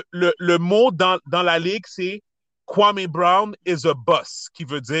 le mot dans la ligue, c'est Kwame Brown is a boss, qui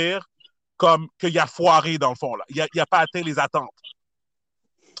veut dire comme qu'il a foiré dans le fond. Là. Il a pas atteint les attentes.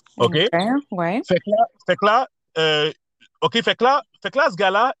 OK? Ouais. Fait que là, OK, ce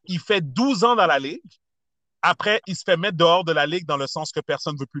gars-là, il fait 12 ans dans la ligue. Après, il se fait mettre dehors de la ligue dans le sens que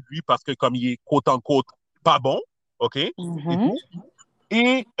personne ne veut plus de lui parce que comme il est côte-en-côte pas bon, OK? Et tout.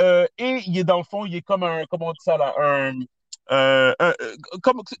 Et il est dans le fond, il est comme un, comment on dit ça là,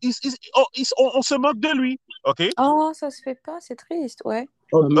 comme, on se moque de lui, OK? Oh, ça se fait pas, c'est triste, ouais.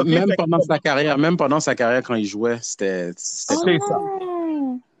 Okay, même pendant sa carrière, quand il jouait, c'était C'est ça.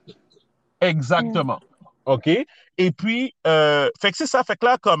 Exactement. OK? Et puis, fait que c'est ça. Fait que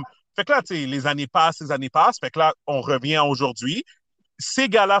là, tu sais, les années passent. Fait que là, on revient à aujourd'hui. Ces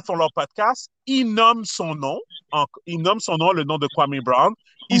gars-là font leur podcast. Ils nomment son nom. Le nom de Kwame Brown.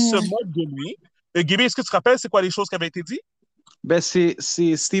 Ils se moquent de lui. Gaby, est-ce que tu te rappelles, c'est quoi les choses qui avaient été dites? Ben, c'est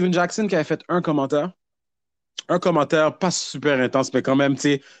Steven Jackson qui avait fait un commentaire. Un commentaire pas super intense, mais quand même, tu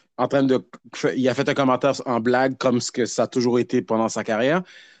sais, il a fait un commentaire en blague comme ce que ça a toujours été pendant sa carrière.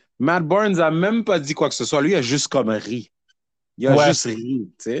 Matt Barnes a même pas dit quoi que ce soit. Lui, il a juste comme ri. Il a juste ri,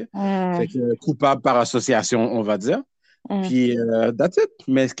 tu sais. Fait que coupable par association, on va dire. Puis, that's it.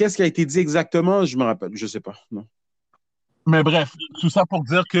 Mais qu'est-ce qui a été dit exactement? Je me rappelle. Je sais pas. Non. Mais bref, tout ça pour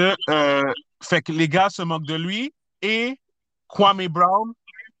dire que, fait que les gars se moquent de lui et Kwame Brown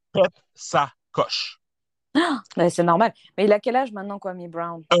pète sa coche. Ben, c'est normal. Mais il a quel âge maintenant, Kwame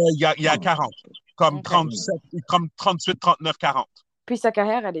Brown? Il y a 40. Comme 38, 39, 40. Puis sa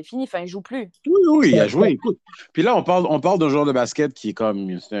carrière, elle est finie. Enfin, il joue plus. Oui, il a joué. Écoute. Puis là, on parle d'un joueur de basket qui est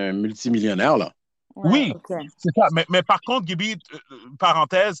comme c'est un multimillionnaire, là. Ouais, oui, okay. C'est ça. Mais par contre, Gaby,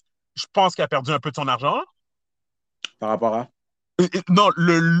 parenthèse, je pense qu'il a perdu un peu de son argent. Par rapport à? Non,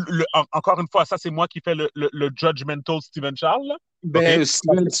 encore une fois, ça, c'est moi qui fais le judgmental Steven Charles. Là. Ben,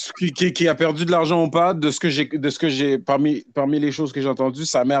 Steven, qui a perdu de l'argent ou pas, de ce que j'ai parmi les choses que j'ai entendues,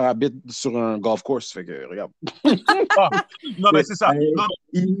 sa mère habite sur un golf course. Fait que, regarde. Non, mais c'est ça.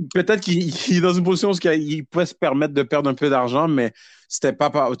 Peut-être qu'il est dans une position où il pouvait se permettre de perdre un peu d'argent, mais c'était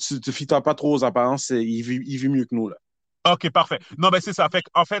pas, tu te fies-toi pas trop aux apparences. Il vit mieux que nous, là. OK, parfait. Non, ben c'est ça.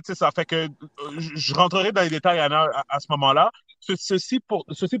 En fait, c'est ça. Fait que je rentrerai dans les détails à ce moment-là. Ceci pour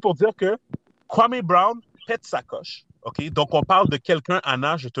dire que Kwame Brown pète sa coche. OK? Donc, on parle de quelqu'un,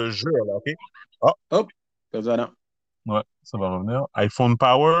 Anna, je te jure, là, OK? Oh, perdu Anna. Ouais, ça va revenir. iPhone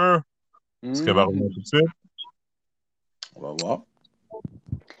Power. Est-ce qu'elle va revenir tout de suite? On va voir.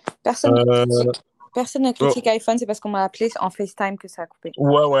 Personne ne critique iPhone, c'est parce qu'on m'a appelé en FaceTime que ça a coupé.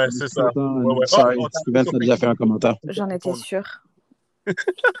 Ouais, c'est ça. Ouais. Sorry, Steven a déjà fait un commentaire. J'en étais sûre.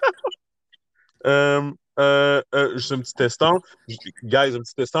 Juste un petit instant. Guys, un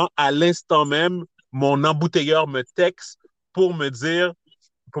petit instant. À l'instant même, mon embouteilleur me texte pour me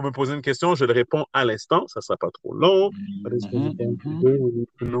poser une question. Je le réponds à l'instant. Ça ne sera pas trop long.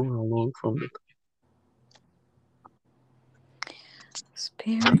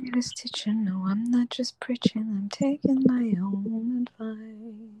 Spirit, did you know I'm not just preaching, I'm taking my own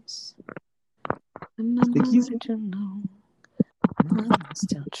advice. I'm not did you know I'm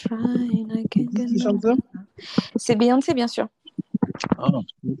still trying, I can't get no. C'est Beyoncé, bien sûr. Ah, ok.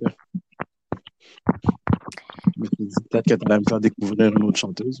 Peut-être que tu vas me faire découvrir une autre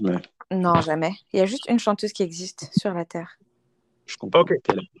chanteuse, mais... Non, jamais. Il y a juste une chanteuse qui existe sur la Terre. Je comprends. OK,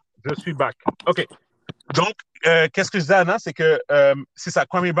 je suis back. OK. Donc, qu'est-ce que je disais, Anna, c'est que c'est ça,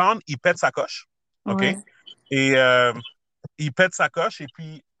 Kwame Brown, il pète sa coche. OK? Ouais. Et il pète sa coche, et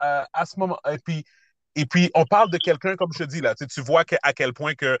puis à ce moment... Et puis, on parle de quelqu'un, comme je te dis, là, tu vois à quel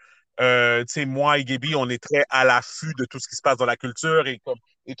point que moi et Gaby, on est très à l'affût de tout ce qui se passe dans la culture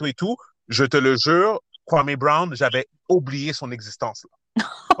et tout. Je te le jure, Kwame Brown, j'avais oublié son existence. Là.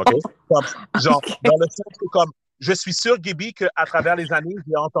 OK? Dans le sens que, je suis sûr, Gaby, qu'à travers les années,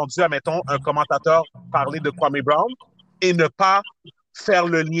 j'ai entendu, admettons, un commentateur parler de Kwame Brown et ne pas faire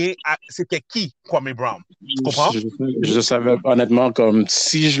le lien à c'était qui Kwame Brown. Tu comprends? Je savais honnêtement, comme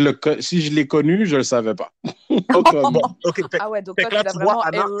si je l'ai connu, je le savais pas. Okay, ah ouais, donc toi, tu l'as vraiment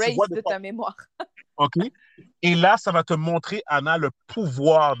erased de ta mémoire. OK. Et là, ça va te montrer, Anna, le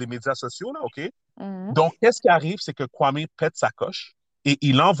pouvoir des médias sociaux, là, OK? Donc, qu'est-ce qui arrive, c'est que Kwame pète sa coche et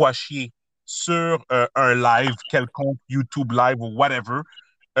il envoie chier sur un live quelconque, YouTube live ou whatever,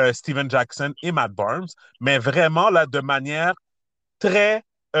 Steven Jackson et Matt Barnes, mais vraiment là, de manière très...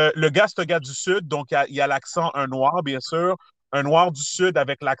 le gars, c'est un gars du Sud, donc il y a l'accent, un noir, bien sûr, un noir du Sud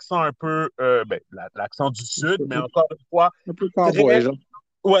avec l'accent un peu, l'accent du Sud, mais encore une fois, Un peu cowboy, très, genre.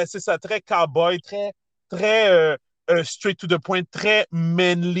 ouais, c'est ça, très cowboy, très straight to the point, très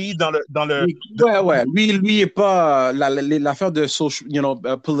manly Ouais. Lui est pas l'affaire de social,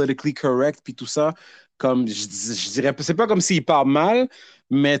 politically correct puis tout ça. Comme je dirais, c'est pas comme s'il parle mal,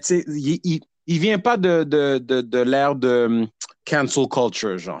 mais tu sais, il vient pas de l'ère de cancel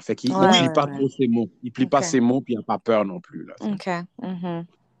culture, genre. Fait qu'il Ouais, plie ouais, pas ouais. trop ses mots. Il plie pas Ok. ses mots puis il a pas peur non plus, là. Ok. Mhm.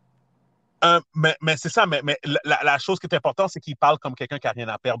 mais c'est ça, mais la chose qui est importante, c'est qu'il parle comme quelqu'un qui n'a rien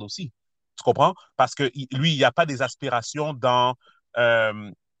à perdre aussi. Tu comprends? Parce que lui, il n'y a pas des aspirations dans. Euh,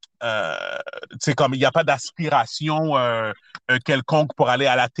 comme il n'y a pas d'aspiration quelconque pour aller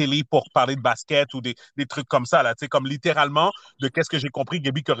à la télé pour parler de basket ou des trucs comme ça. Là, comme littéralement, de qu'est-ce que j'ai compris,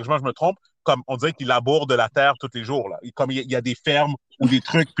 Gaby, corrige-moi, je me trompe, comme on dirait qu'il laboure de la terre tous les jours. Là. Comme il y a des fermes ou des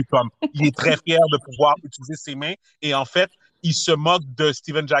trucs, puis comme il est très fier de pouvoir utiliser ses mains. Et en fait, il se moque de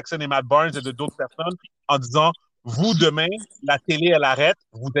Steven Jackson et Matt Barnes et de d'autres personnes en disant, vous, demain, la télé, elle arrête,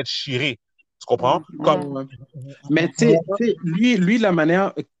 vous êtes chirés. Tu comprends? Comme, Mhm. Ouais. Mais lui, la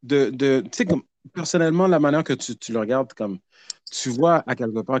manière tu sais, comme, personnellement, la manière que tu le regardes, comme, tu vois à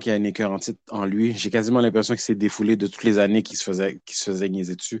quelque part qu'il y a une écœurantite en lui. J'ai quasiment l'impression qu'il s'est défoulé de toutes les années qu'il se faisait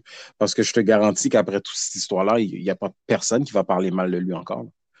niaiser dessus. Parce que je te garantis qu'après toute cette histoire-là, il n'y a pas personne qui va parler mal de lui encore, là,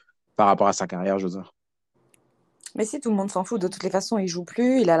 par rapport à sa carrière, je veux dire. Mais si tout le monde s'en fout, de toutes les façons, il joue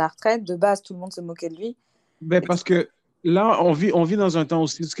plus, il est à la retraite. De base, tout le monde se moquait de lui. Ben, Et tout- parce que là, on vit dans un temps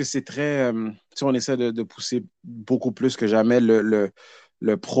aussi où que c'est très. Tu sais, on essaie de pousser beaucoup plus que jamais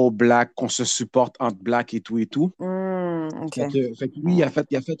le pro-black, qu'on se supporte entre black et tout et tout. Ok. Fait que lui, il a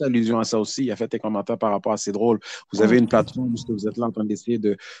fait allusion à ça aussi. Il a fait des commentaires par rapport à c'est drôle. Vous avez Mm. une plateforme où vous êtes là en train d'essayer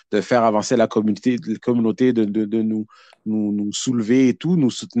de faire avancer la communauté de nous soulever et tout,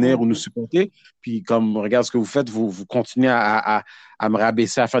 nous soutenir ou nous Mm. supporter. Puis comme, regarde ce que vous faites, vous continuez à me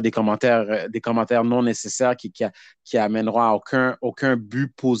rabaisser, à faire des commentaires non nécessaires qui amèneront à aucun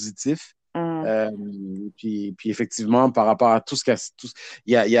but positif. Mm. Euh, puis effectivement, par rapport à tout ce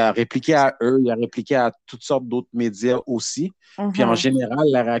il a répliqué à eux, il a répliqué à toutes sortes d'autres médias aussi. Puis en Mhm. général,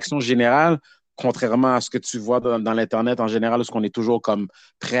 la réaction générale, contrairement à ce que tu vois dans l'Internet, en général, est-ce qu'on est toujours comme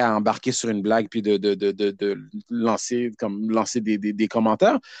prêt à embarquer sur une blague puis de lancer des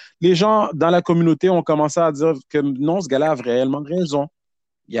commentaires. Les gens dans la communauté ont commencé à dire que non, ce gars-là a réellement raison.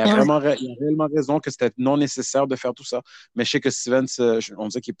 Ouais. Il a réellement raison que c'était non nécessaire de faire tout ça. Mais je sais que Stevens, on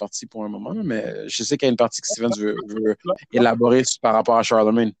dit qu'il est parti pour un moment, mais je sais qu'il y a une partie que Stevens veut élaborer par rapport à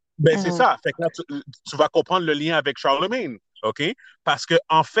Charlemagne. ben, c'est Mm. ça. Fait que là, tu vas comprendre le lien avec Charlemagne. OK? Parce que,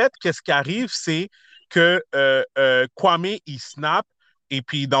 en fait, qu'est-ce qui arrive, c'est que Kwame, il snap, et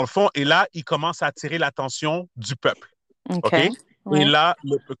puis, dans le fond, et là, il commence à attirer l'attention du peuple. Ok. OK? Et Ouais. là,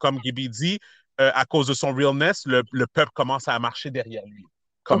 comme Gibi dit, à cause de son realness, le peuple commence à marcher derrière lui.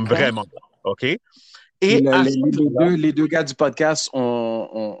 Comme Ok. vraiment. OK? Et Et à ce moment-là, les deux gars du podcast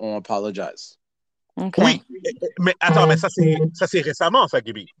ont apologize. Ok. oui, mais attends, mais ça c'est récemment, ça,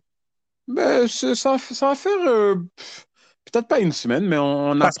 Gibi. Ben, ça va faire peut-être pas une semaine, mais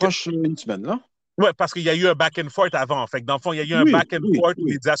on Parce que approche une semaine, là. Ouais, parce qu'il y a eu un back and forth avant. Fait que dans le fond, il y a eu un Oui, back and oui, forth aux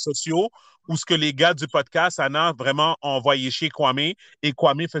oui. médias sociaux où ce que les gars du podcast, Anna, vraiment envoyé chez Kwame et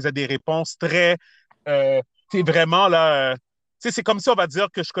Kwame faisait des réponses très. C'est vraiment là. C'est comme si on va dire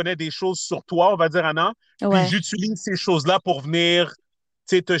que je connais des choses sur toi, on va dire, Anna, puis Ouais. j'utilise ces choses-là pour venir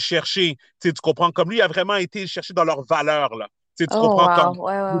te chercher. Tu comprends? Comme lui, il a vraiment été chercher dans leurs valeurs, là. Tu Oh, comprends? wow. Comme,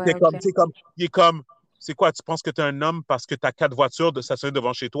 Ouais, il ouais, était ouais, comme, ok. il est comme, c'est quoi, tu penses que tu es un homme parce que tu as 4 voitures de stationner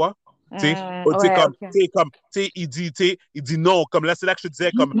devant chez toi? Tu sais, Ouais, ok. il dit non. Comme là, c'est là que je te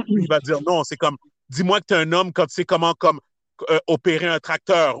disais, comme lui, il va dire non. C'est comme, dis-moi que tu es un homme quand tu sais comment comme, opérer un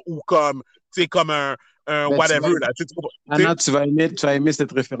tracteur ou comme, comme un Ben, whatever. Là, tu sais. Anna, tu vas aimer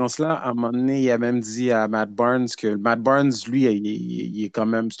cette référence-là. À un moment donné, il a même dit à Matt Barnes que Matt Barnes, lui, il est quand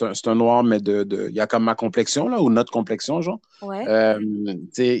même, c'est un noir, mais il a comme ma complexion, là, ou notre complexion, genre. Ouais. Tu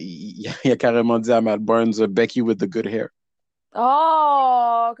sais, il a carrément dit à Matt Barnes, Becky with the good hair.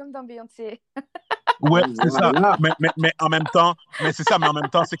 Oh, comme dans Beyoncé. Ouais, c'est ça. Voilà. Mais en même temps, mais c'est ça, mais en même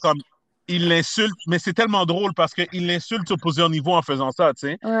temps, c'est comme, il l'insulte, mais c'est tellement drôle parce qu'il l'insulte sur plusieurs niveaux en faisant ça, tu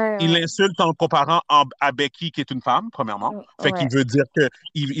sais. Ouais, Il ouais. l'insulte en le comparant à Becky, qui est une femme, premièrement. Fait qu'il Ouais. veut dire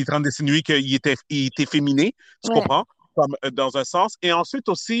qu'il est en train d'insinuer qu'il était féminé, tu Ouais. comprends? Comme dans un sens. Et ensuite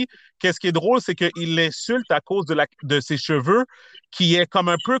aussi, qu'est-ce qui est drôle, c'est qu'il l'insulte à cause de ses cheveux, qui est comme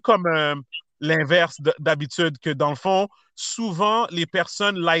un peu comme l'inverse d'habitude, que dans le fond, souvent, les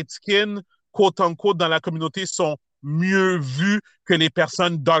personnes light skin quote unquote, dans la communauté sont mieux vues que les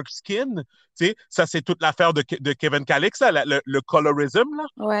personnes dark skin. Tu sais, ça, c'est toute l'affaire de Kevin Calix, là, le colorism, là,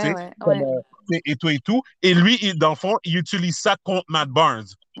 tu Ouais, sais, ouais, comme, ouais. et tout et tout. Et lui, dans le fond, il utilise ça contre Matt Barnes.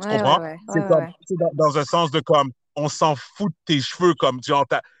 Tu Ouais, ouais, comprends? ouais, C'est ouais, comme, ouais. c'est dans un sens de comme, on s'en fout de tes cheveux, comme, genre,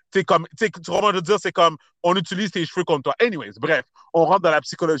 tu sais, comme, tu sais, tu comprends, je veux dire, c'est comme, on utilise tes cheveux contre toi. Anyways, bref, on rentre dans la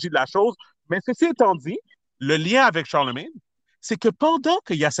psychologie de la chose. Mais ceci étant dit, le lien avec Charlemagne, c'est que pendant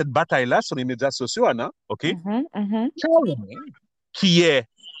qu'il y a cette bataille-là sur les médias sociaux, Anna, OK, Mhm, mhm. Charlemagne, qui est,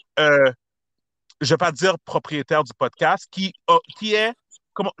 euh, je ne vais pas dire propriétaire du podcast, qui est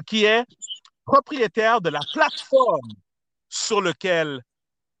propriétaire de la plateforme sur laquelle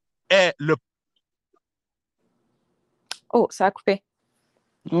est le... Oh, ça a coupé.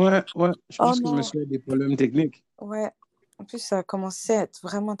 Ouais, ouais. Je Oh pense que le non. monsieur a des problèmes techniques. Ouais. En plus, ça a commencé à être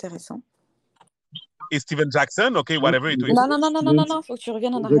vraiment intéressant. Et Steven Jackson, OK, Hein? whatever, et tout. Non, non, non, non, non, non, non, faut que tu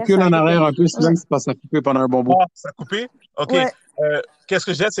reviennes en arrière, Recule ça a en coupé. arrière un peu, Ouais. Steven, c'est parce que ça a coupé pendant un bon bout. Ah, ça a coupé? OK. Ouais. Qu'est-ce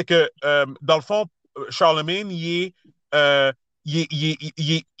que je dis, c'est que, dans le fond, Charlemagne, il est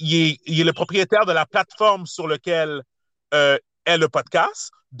le propriétaire de la plateforme sur laquelle est le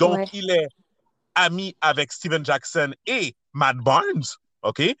podcast. Donc, Ouais. il est ami avec Steven Jackson et Matt Barnes.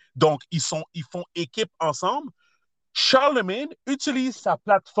 OK? Donc, ils font équipe ensemble. Charlemagne utilise sa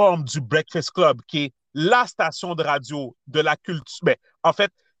plateforme du Breakfast Club, qui est la station de radio de la culture. Ben, en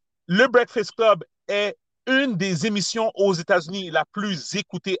fait, le Breakfast Club est une des émissions aux États-Unis la plus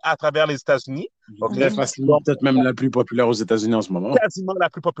écoutée à travers les États-Unis. OK? Très Mhm. facilement, peut-être même la plus populaire aux États-Unis en ce moment. Quasiment la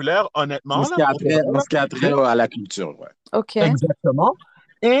plus populaire, honnêtement. En ce Là, qui a pour de trait, vrai, en là. ce qui a trait à la culture, ouais. Ok. Exactement.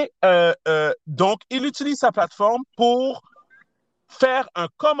 Et donc, il utilise sa plateforme pour faire un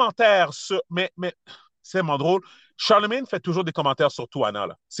commentaire sur. Mais c'est vraiment drôle. Charlemagne fait toujours des commentaires sur tout, Anna.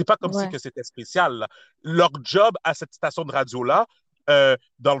 Là. C'est pas comme si Ouais. que c'était spécial. Là. Leur job à cette station de radio-là,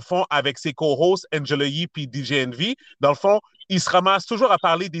 dans le fond, avec ses co-hosts, Angela Yee puis DJ Envy, dans le fond, ils se ramassent toujours à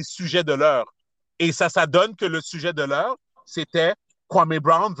parler des sujets de l'heure. Et ça donne que le sujet de l'heure, c'était Kwame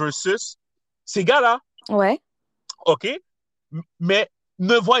Brown versus ces gars-là. Ouais. OK? Mais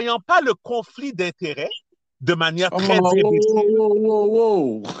ne voyant pas le conflit d'intérêts de manière très Oh, imbécile.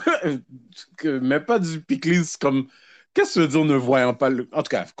 wow. Mais pas du piclis comme. Qu'est-ce que tu veux dire ne voyant pas le. En tout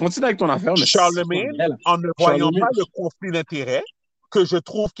cas, continue avec ton affaire, mais c'est pas Charlemagne, vrai, là. en ne voyant Charlemagne. pas le conflit d'intérêts, que je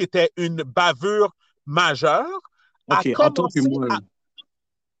trouve qui était une bavure majeure, a OK, commencé à...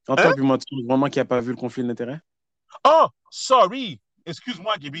 En Hein? toi puis moi, tu penses vraiment qu'il n'a pas vu le conflit d'intérêt? Oh, sorry.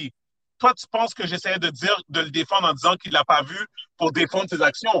 Excuse-moi, Gaby. Toi, tu penses que j'essayais de le défendre en disant qu'il l'a pas vu pour défendre ses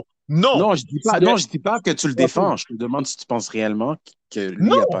actions. Non. Non, je dis pas que tu le OK. défends. Je te demande si tu penses réellement que lui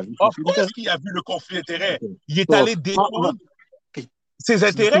n'a Non. pas vu le Of conflit d'intérêt. course qu'il a vu le conflit d'intérêts. OK. Il est So, allé défendre OK. ses Tu dis ça,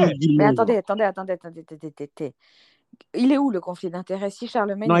 intérêts. Mais guillemets, genre. attendez. Il est où le conflit d'intérêt? Si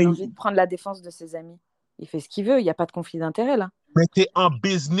Charlemagne Non, il a envie de prendre la défense de ses amis, il fait ce qu'il veut, il n'y a pas de conflit d'intérêt là. Mais tu es en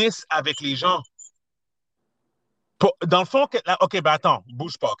business avec les gens. Dans le fond, OK, ben attends,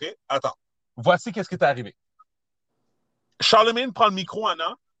 bouge pas, OK? Attends. Voici qu'est-ce qui est arrivé. Charlemagne prend le micro,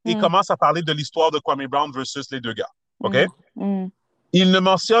 Anna, et Mm. commence à parler de l'histoire de Kwame Brown versus les deux gars. OK? Mm. Il ne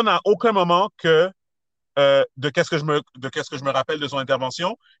mentionne à aucun moment que, de qu'est-ce que je me rappelle de son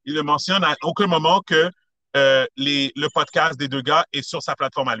intervention, il ne mentionne à aucun moment que le podcast des deux gars est sur sa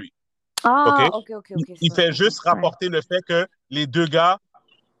plateforme à lui. OK? Ah, ok. Il fait juste rapporter le fait que les deux gars,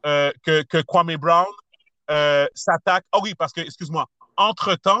 que Kwame Brown s'attaque. Ah oui, parce que, excuse-moi,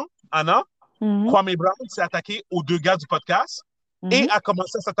 entre-temps, Anna, Kwame Brown s'est attaqué aux deux gars du podcast et a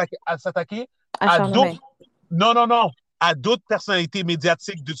commencé à s'attaquer à Charlemagne. d'autres. Non, à d'autres personnalités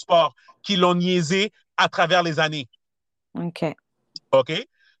médiatiques du sport qui l'ont niaisé à travers les années. Ok. OK?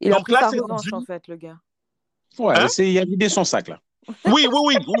 Il a Donc pris là, sa c'est revanche rendu. en fait, le gars. Ouais, Hein? il a vidé son sac, là. Oui.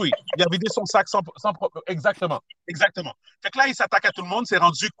 Il a vidé son sac exactement. Fait que là, il s'attaque à tout le monde. C'est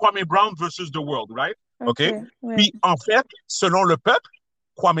rendu Kwame Brown versus the world, right? OK? Ouais. Puis, en fait, selon le peuple,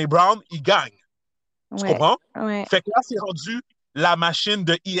 Kwame Brown, il gagne. Tu comprends? Ouais. Fait que là, c'est rendu la machine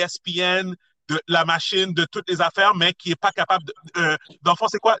de ESPN, la machine de toutes les affaires, mais qui n'est pas capable de. Dans le fond,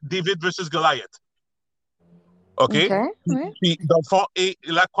 c'est quoi? David versus Goliath. OK? Ouais. Puis, dans le fond, et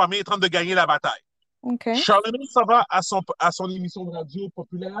là, Kwame est en train de gagner la bataille. Ok. Charlemagne s'en va à son émission de radio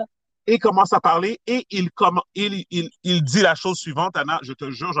populaire et commence à parler et il dit la chose suivante, Anna, je te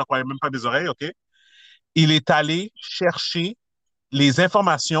jure, je ne croyais même pas mes oreilles, OK? Il est allé chercher les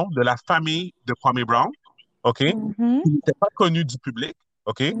informations de la famille de Kwame Brown, OK? Il n'était pas connu du public,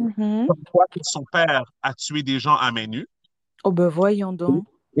 OK? Comme quoi que son père a tué des gens à main nue. Oh ben voyons donc.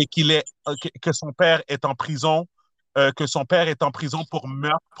 Et que son père est en prison, pour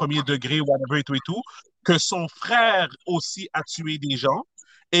meurtre premier degré, whatever et tout, que son frère aussi a tué des gens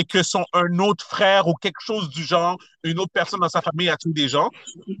et que un autre frère ou quelque chose du genre, une autre personne dans sa famille a tué des gens.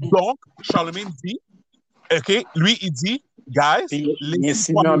 Donc, Charlemagne dit, OK, lui, il dit, guys, Il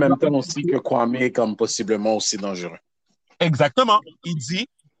insinue en même temps aussi que Kwame est comme possiblement aussi dangereux. Exactement. Il dit,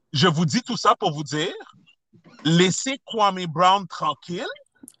 je vous dis tout ça pour vous dire, laissez Kwame Brown tranquille.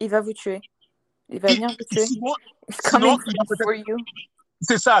 Il va vous tuer. Il va venir vous tuer. Sinon,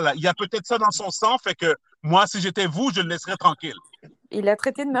 c'est ça, là. Il y a peut-être ça dans son sang, fait que moi, si j'étais vous, je le laisserais tranquille. Il l'a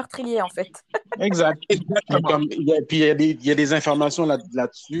traité de meurtrier, en fait. Exact. Puis il y a des informations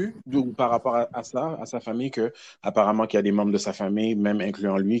là-dessus, par rapport à ça, à sa famille, que apparemment qu'il y a des membres de sa famille, même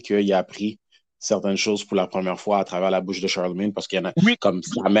incluant lui, qu'il a appris certaines choses pour la première fois à travers la bouche de Charlemagne, parce qu'il y en a, comme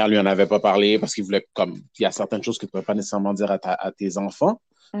sa mère lui en avait pas parlé, parce qu'il voulait, comme, il y a certaines choses que tu ne peux pas nécessairement dire à tes enfants.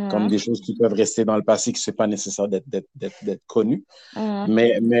 Comme des choses qui peuvent rester dans le passé, qui ne sont pas nécessaire d'être connues.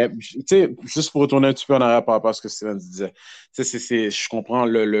 Mais tu sais, juste pour retourner un petit peu en arrière par rapport à ce que Steven disait, je comprends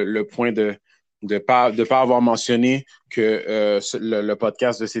le point de pas avoir mentionné que le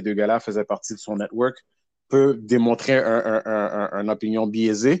podcast de ces deux gars-là faisait partie de son network peut démontrer une opinion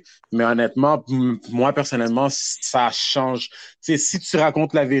biaisée. Mais honnêtement, moi, personnellement, ça change. Tu sais, si tu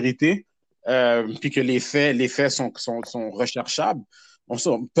racontes la vérité, puis que les faits sont recherchables,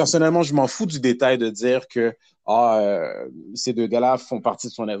 personnellement, je m'en fous du détail de dire que ces deux gars-là font partie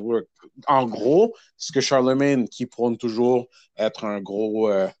de son network. En gros, ce que Charlemagne, qui prône toujours être un gros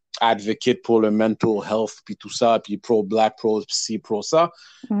advocate pour le mental health, puis tout ça, puis pro-black, pro-ci, pro-ça,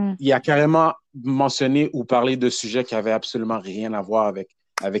 il a carrément mentionné ou parlé de sujets qui n'avaient absolument rien à voir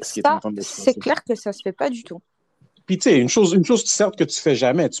avec ce qui est en train de se passer. C'est clair que ça ne se fait pas du tout. Puis, tu sais, une chose certes que tu fais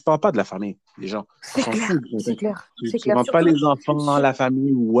jamais, tu parles pas de la famille, les gens. C'est clair. Tu ne rentres pas les enfants, la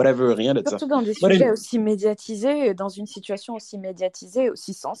famille ou whatever, rien de ça. Surtout dans des sujets aussi médiatisés, dans une situation aussi médiatisée,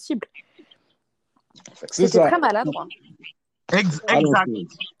 aussi sensible. C'était très maladroit. Exact.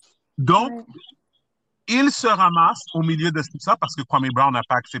 Donc, il se ramasse au milieu de tout ça parce que Kwame Brown n'a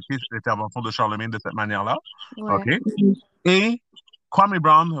pas accepté l'intervention de Charlemagne de cette manière-là. Ouais. OK? Et Kwame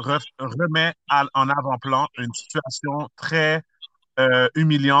Brown remet en avant-plan une situation très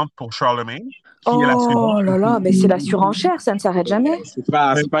humiliante pour Charlemagne. Oh là là, mais c'est la surenchère, ça ne s'arrête jamais. C'est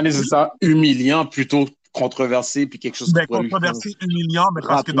pas nécessairement humiliant, plutôt controversé, puis quelque chose qui pourrait controversé, humiliant, mais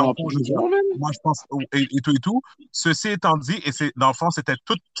parce que dans le fond, moi je pense, et tout. Ceci étant dit, et dans le fond, c'était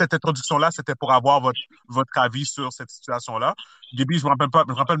toute cette introduction-là, c'était pour avoir votre avis sur cette situation-là. Gaby, je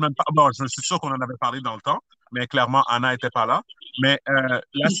me rappelle même pas, bon, je suis sûr qu'on en avait parlé dans le temps, mais clairement, Anna n'était pas là. Mais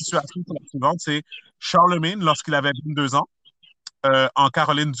la situation suivante, c'est Charlemagne, lorsqu'il avait 22 ans, en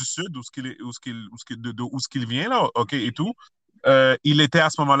Caroline du Sud, où ce qu'il vient, là, OK, et tout, il était à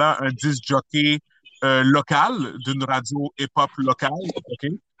ce moment-là un disc jockey local d'une radio hip-hop locale, OK?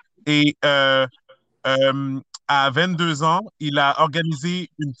 Et à 22 ans, il a organisé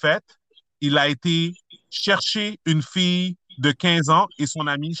une fête. Il a été chercher une fille de 15 ans et son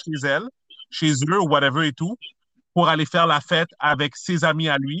amie chez eux, whatever et tout, pour aller faire la fête avec ses amis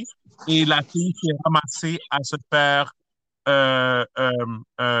à lui. Et la fille s'est ramassée à se faire rape,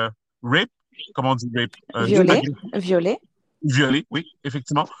 comment on dit rape? Violée, oui,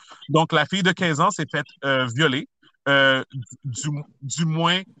 effectivement. Donc, la fille de 15 ans s'est faite violer. Du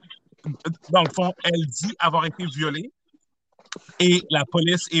moins, dans le fond, elle dit avoir été violée. Et la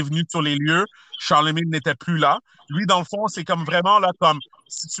police est venue sur les lieux. Charlemagne n'était plus là. Lui, dans le fond, c'est comme vraiment là, comme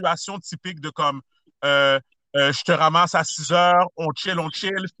situation typique de comme je te ramasse à 6 heures, on chill.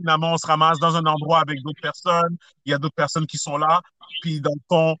 Finalement, on se ramasse dans un endroit avec d'autres personnes. Il y a d'autres personnes qui sont là. Puis, dans le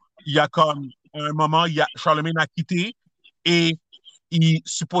fond, il y a comme un moment, Charlemagne a quitté. Et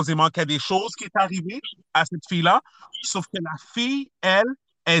supposément qu'il y a des choses qui est arrivées à cette fille-là, sauf que la fille, elle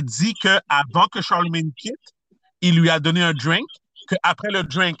dit qu'avant que Charlemagne quitte, il lui a donné un drink, qu'après le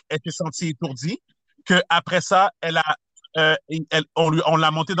drink, elle s'est sentie étourdie, qu'après ça, on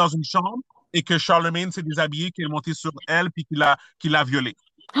l'a montée dans une chambre et que Charlemagne s'est déshabillé, qu'il est monté sur elle puis qu'il l'a violée.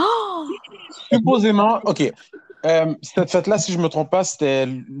 Oh! Supposément, OK. Cette fête-là, si je ne me trompe pas, c'était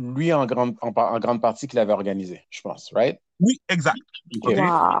lui en grande partie qui l'avait organisée, je pense, right? Oui, exact. Okay.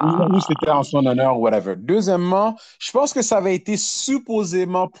 Wow. Ou c'était en son honneur, whatever. Deuxièmement, je pense que ça avait été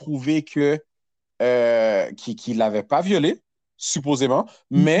supposément prouvé qu'il ne l'avait pas violée, supposément,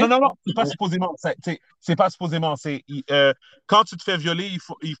 mais... Non, c'est pas supposément. C'est pas supposément. Quand tu te fais violer,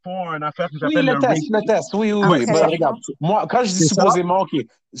 ils font une affaire qui s'appelle le test. Oui. Ben, regarde, moi, quand je dis supposément, OK,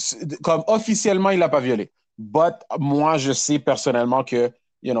 comme officiellement, il l'a pas violé. But moi, je sais personnellement que,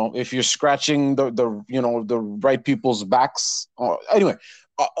 you know, if you're scratching the right people's backs, anyway,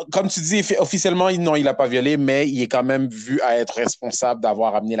 comme tu dis, officiellement, non, il n'a pas violé, mais il est quand même vu à être responsable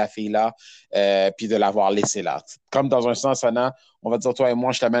d'avoir amené la fille là, puis de l'avoir laissée là. Comme dans un sens, Anna, on va dire, toi et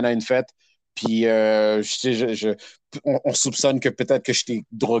moi, je t'amène à une fête, puis on soupçonne que peut-être que je t'ai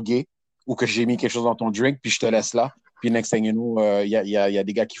drogué ou que j'ai mis quelque chose dans ton drink, puis je te laisse là. Puis next thing you know, y a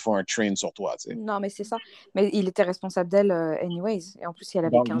des gars qui font un train sur toi, tu sais. Non, mais c'est ça. Mais il était responsable d'elle anyways. Et en plus, si elle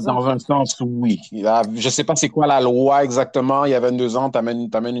avait Dans, 15 ans. dans un sens, oui. Je sais pas c'est quoi la loi exactement. Il y a 22 ans, t'amènes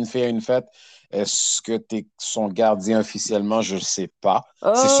une fille à une fête. Est-ce que tu es son gardien officiellement? Je sais pas.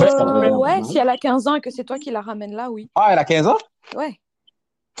 C'est sûr que ça devrait être Ouais, normal. si elle a 15 ans et que c'est toi qui la ramène là, oui. Ah, elle a 15 ans? Ouais.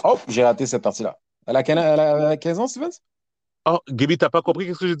 Oh, j'ai raté cette partie-là. Elle a 15 ans, Steven? Oh, Gaby, t'as pas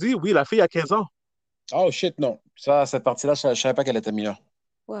compris ce que je dis? Oui, la fille a 15 ans. Oh, shit, non. Ça, cette partie-là, je savais pas qu'elle était mineure.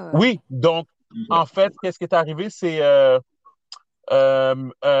 Ouais, ouais. Oui, donc, en fait, qu'est-ce qui est arrivé?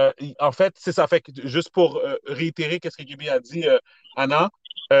 En fait, c'est ça. Fait que juste pour réitérer qu'est-ce que Gaby a dit, Anna,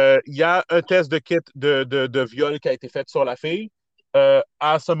 il y a un test de kit de viol qui a été fait sur la fille.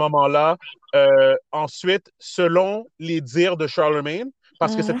 À ce moment-là, ensuite, selon les dires de Charlemagne,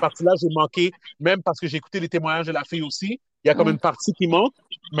 parce que cette partie-là, j'ai manqué, même parce que j'ai écouté les témoignages de la fille aussi, il y a comme une partie qui manque,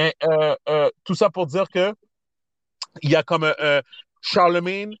 mais tout ça pour dire que il y a comme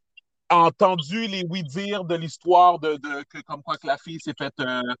Charlemagne a entendu les oui-dire de l'histoire comme quoi que la fille s'est fait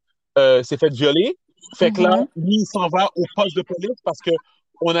violer. Fait que là, lui, il s'en va au poste de police parce que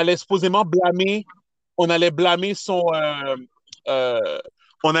on allait supposément blâmer, on allait blâmer son, euh,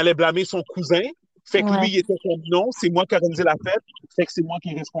 on allait blâmer son cousin. Fait que lui, il était comme non, c'est moi qui ai organisé la fête. Fait que c'est moi qui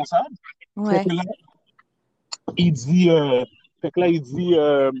est responsable. Ouais. Fait que là, il dit, fait que là, il dit,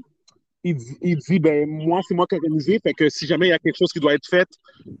 ben, moi, c'est moi qui ai organisé. Fait que si jamais il y a quelque chose qui doit être fait,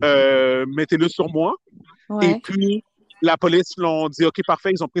 mettez-le sur moi. Ouais. Et puis, la police l'ont dit, OK,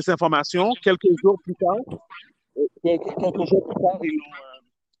 parfait, ils ont pris cette information. Quelques jours plus tard,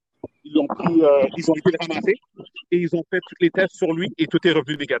 ils ont été le ramasser et ils ont fait tous les tests sur lui et tout est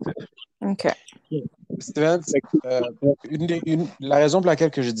revenu négatif. OK. Steven, la raison pour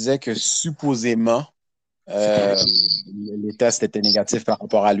laquelle que je disais que supposément les tests étaient négatifs par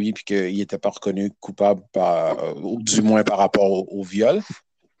rapport à lui puis qu'il n'était pas reconnu coupable ou du moins par rapport au viol,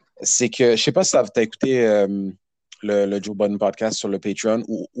 c'est que je ne sais pas si tu as écouté le Joe Budden podcast sur le Patreon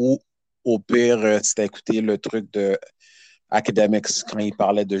ou au pire, si tu as écouté le truc de Academics quand il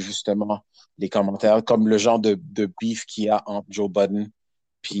parlait de justement les commentaires, comme le genre de beef qu'il y a entre Joe Budden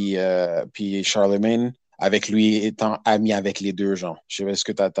puis Charlemagne, avec lui étant ami avec les deux gens. Je sais pas, est-ce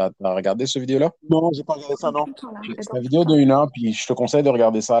que tu as regardé cette vidéo-là? Non, j'ai pas regardé ça, non. C'est une vidéo de 1 heure, puis je te conseille de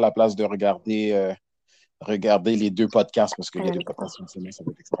regarder ça à la place de regarder les deux podcasts, parce qu'il y a deux podcasts, ça va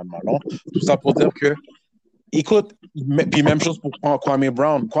être extrêmement long. Tout ça pour dire que, écoute, puis même chose pour Kwame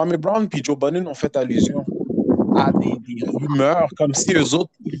Brown. Kwame Brown puis Joe Budden ont fait allusion à des rumeurs, comme si eux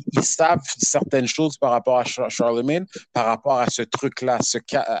autres, ils savent certaines choses par rapport à Charlemagne, par rapport à ce truc-là, ce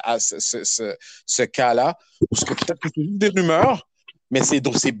cas-là, ou ce que peut-être que c'est juste des rumeurs, mais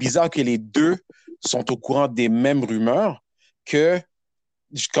c'est bizarre que les deux sont au courant des mêmes rumeurs, ben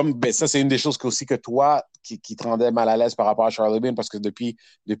ça, c'est une des choses aussi que toi, qui te rendait mal à l'aise par rapport à Charlemagne, parce que depuis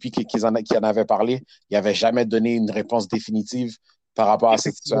qu'ils en avaient parlé, il n'avait jamais donné une réponse définitive par rapport à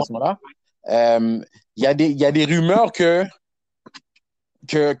cette situation-là. Il y a des rumeurs que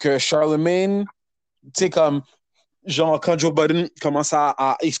Charlemagne, tu sais, comme, genre, quand Joe Budden commence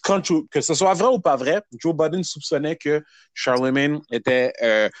que ce soit vrai ou pas vrai, Joe Budden soupçonnait que Charlemagne était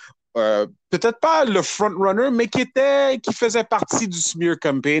peut-être pas le front-runner, mais qui faisait partie du smear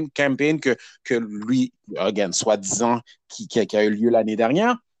campaign que lui, again, soi-disant, qui a eu lieu l'année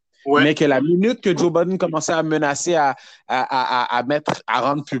dernière. Ouais. Mais que la minute que Joe Budden commençait à menacer à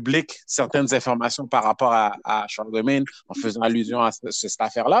rendre public certaines informations par rapport à Charlemagne, en faisant allusion à cette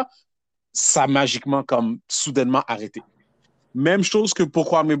affaire-là, ça a magiquement comme soudainement arrêté. Même chose que pour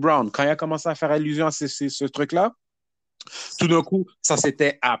Kwame Brown. Quand il a commencé à faire allusion à ce truc-là, tout d'un coup, ça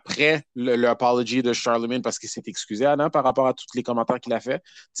c'était après l'apology de Charlemagne parce qu'il s'est excusé, Anna, par rapport à tous les commentaires qu'il a fait.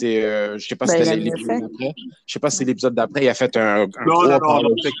 Je sais pas si c'était l'épisode d'après. Je sais pas si c'est l'épisode d'après, il a fait un gros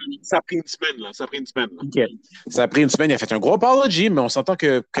apology. Ça a pris une semaine, là. Ça a pris une semaine. Okay. Ça a pris une semaine, il a fait un gros apology, mais on s'entend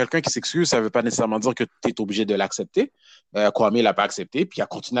que quelqu'un qui s'excuse, ça veut pas nécessairement dire que tu es obligé de l'accepter. Kwame l'a pas accepté, puis il a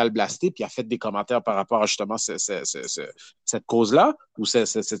continué à le blaster, puis il a fait des commentaires par rapport à justement cette cause-là, ou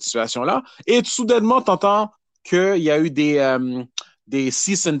cette situation-là. Et soudainement, t'entends qu'il y a eu des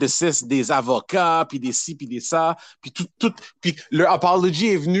cease and desist des avocats, puis des ci, puis des ça, puis puis le apology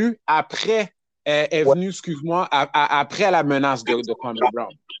est venu après, excuse-moi, après la menace de Kwame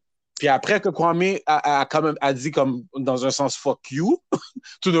Brown. Puis après que Kwame a dit comme dans un sens fuck you,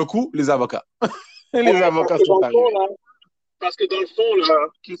 tout d'un coup, les avocats. Les avocats sont arrivés. Parce que dans le fond, là,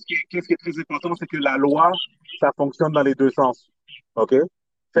 qu'est-ce qui est très important, c'est que la loi, ça fonctionne dans les deux sens. OK?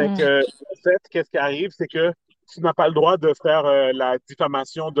 Fait Mm. que, en fait, qu'est-ce qui arrive, c'est que tu n'as pas le droit de faire la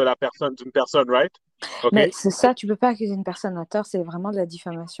diffamation de la personne, d'une personne, right? OK? Mais c'est ça, tu peux pas accuser une personne à tort, c'est vraiment de la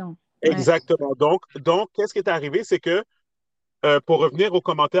diffamation. Ouais. Exactement. Donc qu'est-ce qui est arrivé, c'est que, pour revenir aux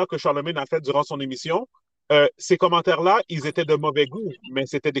commentaires que Charlemagne a fait durant son émission, ces commentaires-là, ils étaient de mauvais goût, mais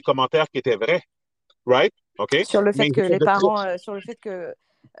c'était des commentaires qui étaient vrais, right? OK? Sur le Mais fait ils que étaient les de parents, sur le fait que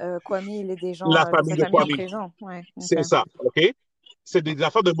Kwame, il ait des gens la de sa famille de famille en Kwame. prison. Ouais, ok. C'est ça, OK? C'est des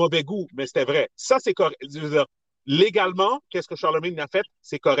affaires de mauvais goût, mais c'était vrai. Ça, c'est correct. Je veux dire, légalement, qu'est-ce que Charlemagne a fait?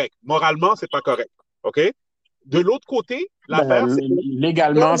 C'est correct. Moralement, c'est pas correct, OK? De l'autre côté, l'affaire, c'est que...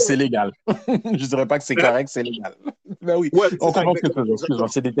 Légalement, c'est légal. Je dirais pas que c'est correct, c'est légal. Ben oui, Ouais, on c'est ça, comprend ce que tu veux dire. exactement. Excuse-moi,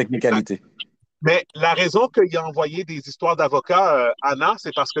 c'est des Exact. technicalités. Mais la raison qu'il a envoyé des histoires d'avocats, Anna,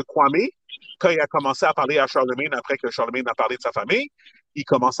 c'est parce que Kwame, quand il a commencé à parler à Charlemagne après que Charlemagne a parlé de sa famille, il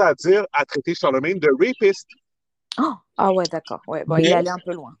commençait à traiter Charlemagne de rapiste. Oh, ah ouais, d'accord. Ouais, bon, il Mais, allait un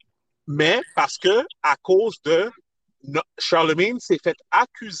peu loin. mais parce que, à cause de Charlemagne s'est fait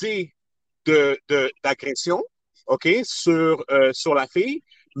accuser d'agression, OK, sur la fille,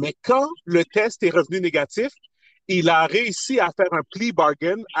 mais quand le test est revenu négatif, il a réussi à faire un plea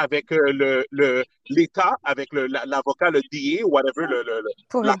bargain avec l'État, avec l'avocat, le DA, whatever,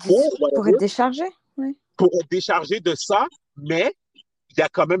 Pour la être, cour, pour whatever, être déchargé. Oui. pour être déchargé de ça, mais il a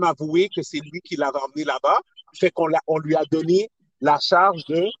quand même avoué que c'est lui qui l'avait emmené là-bas. Fait on lui a donné la charge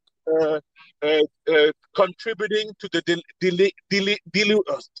de euh, contributing to the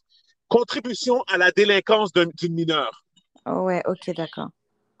contribution à la délinquance d'une mineure. Oh ouais, ok, d'accord.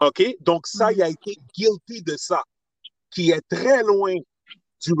 OK? Donc, ça, il a été guilty de ça, qui est très loin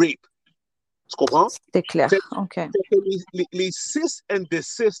du rape. Tu comprends? C'est clair. Fait, ok. fait que les cease and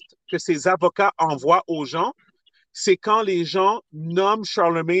desist que ces avocats envoient aux gens, c'est quand les gens nomment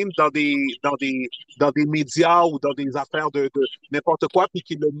Charlemagne dans des médias ou dans des affaires de n'importe quoi, puis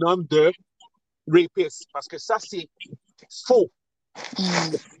qu'ils le nomment de rapiste. Parce que ça, c'est faux.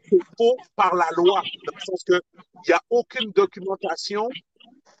 C'est faux par la loi, dans le sens qu'il n'y a aucune documentation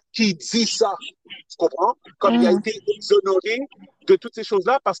qui dit ça. Tu comprends? Comme il a été exonéré de toutes ces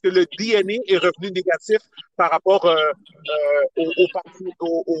choses-là parce que le DNA est revenu négatif par rapport au parti.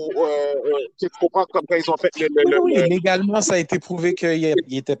 Tu comprends comme quand ils ont fait Oui, légalement, ça a été prouvé qu'il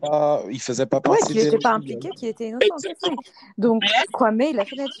il faisait pas Ouais, partie qu'il des... n'était pas impliqué, qu'il était innocent. C'est ça. Donc, Kwame, il a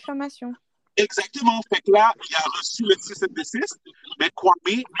fait de la diffamation. Exactement. Fait que là, il a reçu le 676, mais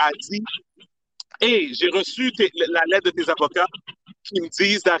Kwame a dit hey, j'ai reçu la lettre de tes avocats qui me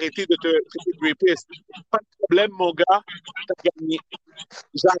disent d'arrêter de te traiter de rapiste. Pas de problème, mon gars, t'as gagné.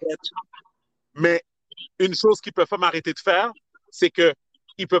 J'arrête. Mais une chose qu'ils ne peuvent pas m'arrêter de faire, c'est qu'ils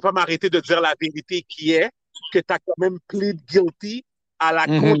ne peuvent pas m'arrêter de dire la vérité qui est que tu as quand même plead guilty à la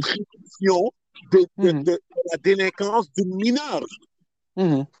contribution de la délinquance d'une mineure.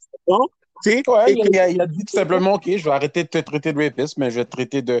 Donc, ouais, il a dit tout simplement, OK, je vais arrêter de te traiter de rapiste, mais je vais te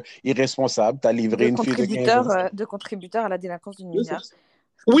traiter d'irresponsable. Tu as livré une fille de 15 ans. De contributeur à la délinquance d'une mineure.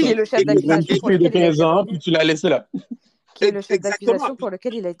 Oui, qui est le chef d'accusation pour lequel il a été reconnu. Tu l'as laissé là. Qui est le chef d'accusation pour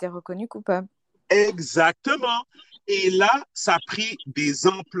lequel il a été reconnu coupable. Exactement. Et là, ça a pris des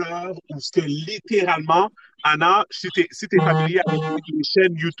ampleurs où c'était littéralement, Anna, si tu es familier avec les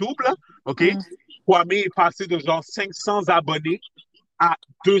chaînes YouTube, là, OK? Kwame est passé de genre 500 abonnés à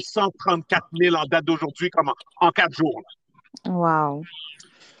 234 000 en date d'aujourd'hui, en 4 jours. Wow.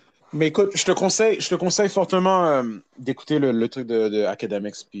 Mais écoute, je te conseille fortement d'écouter le truc de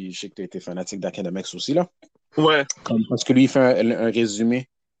Academics, puis je sais que tu as été fanatique d'Academics aussi, là. Ouais. Parce que lui, il fait un résumé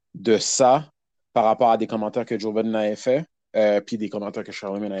de ça par rapport à des commentaires que Joe Biden avait fait, puis des commentaires que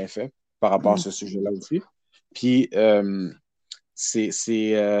Charlemagne avait fait par rapport à ce sujet-là aussi. Puis, il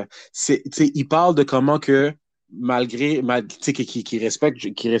parle de comment que malgré qu'il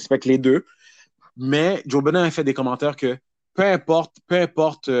respecte les deux, mais Joe Biden a fait des commentaires que peu importe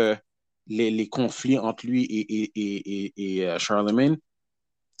les conflits entre lui et Charlemagne,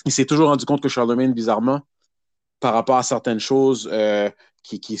 il s'est toujours rendu compte que Charlemagne, bizarrement, par rapport à certaines choses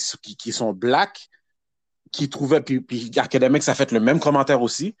qui sont black, qui trouvait, puis Academics a fait le même commentaire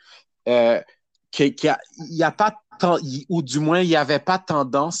aussi, qu'il n'y a pas ou du moins, il n'y avait pas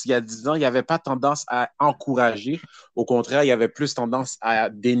tendance, il y a 10 ans, il n'y avait pas tendance à encourager. Au contraire, il y avait plus tendance à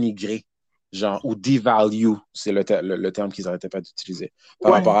dénigrer, genre, ou devalue, c'est le terme qu'ils n'arrêtaient pas d'utiliser.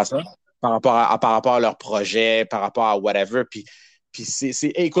 Par rapport à ça, par rapport à leur projet, par rapport à whatever. Puis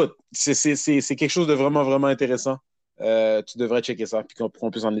écoute, c'est quelque chose de vraiment, vraiment intéressant Tu devrais checker ça, puis qu'on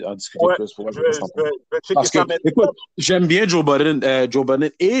puisse en discuter Ouais, plus pour voir je ce que vais, ça je vais, je vais checker Parce que, ça, mais écoute, j'aime bien Joe Budden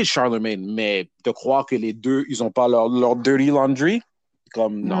et Charlemagne, mais de croire que les deux, ils n'ont pas leur dirty laundry,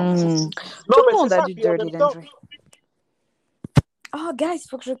 comme non. Hmm. non, Tout mais le c'est monde a ça. du Puis en dirty même temps, laundry. Oh, guys, il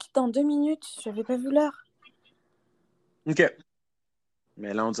faut que je quitte dans 2 minutes. J'avais pas vu l'heure. OK.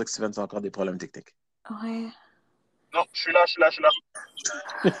 Mais là, on dirait que Steven a encore des problèmes techniques. Ouais. non, je suis là.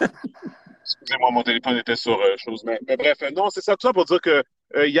 Excusez-moi, mon téléphone était sur chose. Mais bref, non, c'est ça, tout ça pour dire que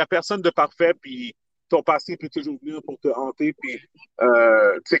il y a personne de parfait, puis ton passé peut toujours venir pour te hanter, puis tu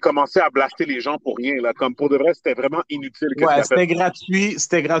sais, commencer à blaster les gens pour rien, là. Comme pour de vrai, c'était vraiment inutile qu'est-ce qu'il Ouais, a fait.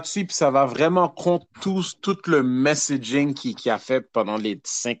 c'était gratuit, puis ça va vraiment contre tout le messaging qu'il a fait pendant les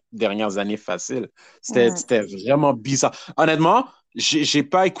 5 dernières années faciles. Ouais. C'était vraiment bizarre. Honnêtement, j'ai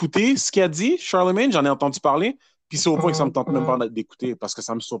pas écouté ce qu'il a dit, Charlemagne, j'en ai entendu parler, puis c'est au point que ça me tente même pas d'écouter, parce que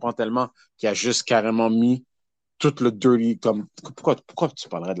ça me surprend tellement qu'il a juste carrément mis tout le dirty, comme, pourquoi tu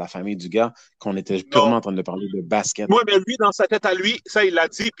parlerais de la famille du gars qu'on était Non. purement en train de parler de basket? Moi, mais lui, dans sa tête à lui, ça, il l'a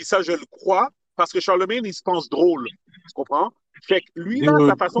dit, puis ça, je le crois, parce que Charlemagne, il se pense drôle. Tu comprends? Fait que lui, là, sa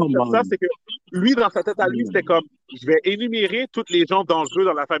Dude, façon de come faire ça, on. c'est que lui, dans sa tête à lui, c'était comme, je vais énumérer tous les gens dangereux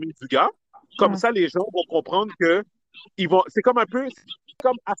dans la famille du gars. Comme Ouais. ça, les gens vont comprendre que c'est comme un peu, c'est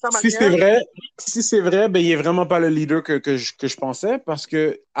comme à sa Si manière. c'est vrai, si c'est vrai, ben, il est vraiment pas le leader que je pensais parce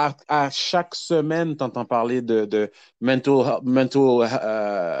que à chaque semaine, tu entends parler de Ouais,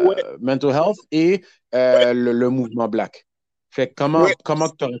 mental health et le mouvement Black. Fait que ouais, comment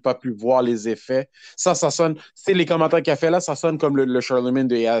tu n'aurais pas pu voir les effets? Ça sonne, c'est les commentaires qu'il a fait là, ça sonne comme le Charlemagne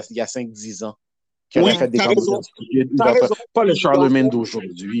il y a 5-10 ans, qui aurait oui, Ouais. fait des t'as raison, commentaires stupides. t'as raison. Pas le Puis dans Charlemagne son,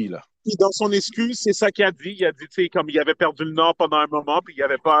 d'aujourd'hui, là. puis dans son excuse, c'est ça qu'il a dit. Il a dit, tu sais, comme il avait perdu le nord pendant un moment, puis il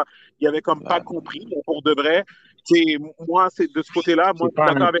avait comme pas Là, compris. Mais pour de vrai, tu sais, moi, c'est de ce côté-là, moi, c'est je suis pas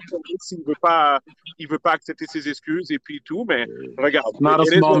d'accord un avec lui s'il il veut pas accepter ses excuses et puis tout. Mais regarde, not a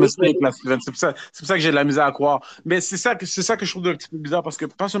it is small what it mistake, is. là, Steven. C'est pour ça que j'ai de la misère à croire. Mais c'est ça que je trouve un petit peu bizarre parce que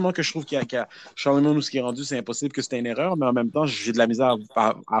pas seulement que je trouve qu'il y a Charlemagne où ce qui est rendu, c'est impossible que c'était une erreur, mais en même temps, j'ai de la misère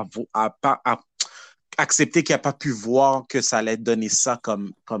à accepter qu'il n'a pas pu voir que ça allait donner ça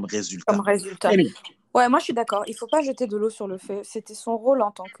comme résultat. Comme résultat. Anyway. Ouais, moi je suis d'accord. Il faut pas jeter de l'eau sur le feu. C'était son rôle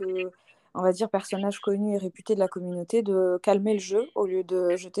en tant que, on va dire, personnage connu et réputé de la communauté de calmer le jeu au lieu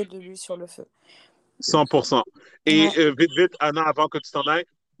de jeter de l'huile sur le feu. 100%. Et Ouais. vite, Anna, avant que tu t'en ailles,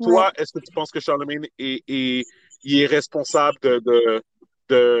 Ouais. toi, est-ce que tu penses que Charlemagne il est responsable de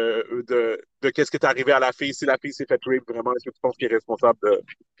qu'est-ce qui est arrivé à la fille? Si la fille s'est fait rape, vraiment, est-ce que tu penses qu'il est responsable de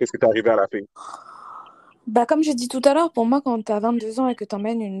qu'est-ce qui est arrivé à la fille? Bah, comme j'ai dit tout à l'heure, pour moi, quand tu as 22 ans et que tu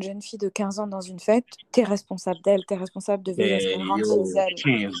emmènes une jeune fille de 15 ans dans une fête, tu es responsable d'elle, tu es responsable de veiller à ce qu'elle rentre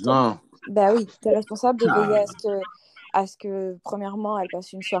chez elle. 15 ans. Bah oui, tu es responsable de veiller à ce que, premièrement, elle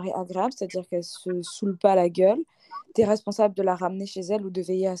passe une soirée agréable, c'est-à-dire qu'elle se saoule pas la gueule. Tu es responsable de la ramener chez elle ou de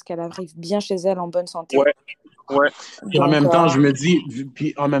veiller à ce qu'elle arrive bien chez elle en bonne santé. Ouais, ouais. Puis en Donc, même temps, je me dis,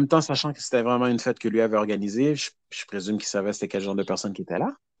 puis en même temps, sachant que c'était vraiment une fête que lui avait organisée, je présume qu'il savait c'était quel genre de personne qui était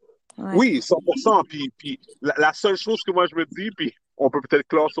là. ouais. Oui, 100%. Puis la seule chose que moi je me dis, puis on peut peut-être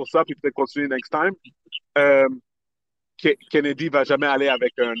clore sur ça, puis peut-être continuer next time, euh, Kennedy va jamais aller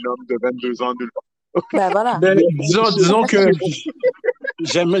avec un homme de 22 ans nulle part. Bah voilà. Ben, disons que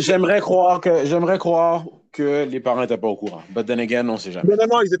j'aimerais croire que les parents n'étaient pas au courant. But then again, on ne sait jamais.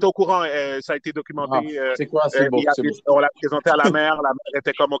 Non, ils étaient au courant. Ça a été Ah, documenté. c'est quoi? C'est beau. C'est beau. On l'a présenté à la mère. La mère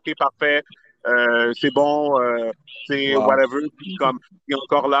était comme, OK, parfait. C'est bon. C'est Wow. whatever. Puis comme, et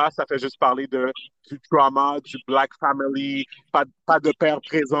encore là, ça fait juste parler du trauma, du black family, pas de père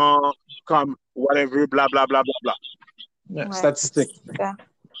présent, comme whatever, bla, bla, bla, bla, bla. Ouais. Statistique. Super.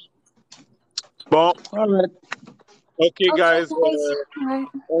 Bon, All right. OK, guys.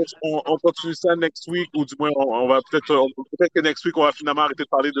 Ouais. On continue ça next week, ou du moins, on va peut-être que next week, on va finalement arrêter de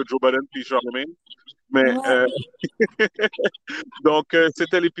parler de Joe Biden puis Charlemagne. Mais, Ouais. donc,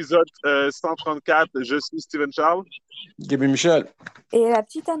 c'était l'épisode 134. Je suis Steven Charles. Gaby Michel. Et la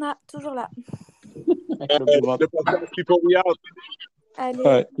petite Anna, toujours là. Le podcast People We Out. Allez,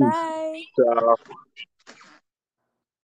 Ouais. bye. Ciao.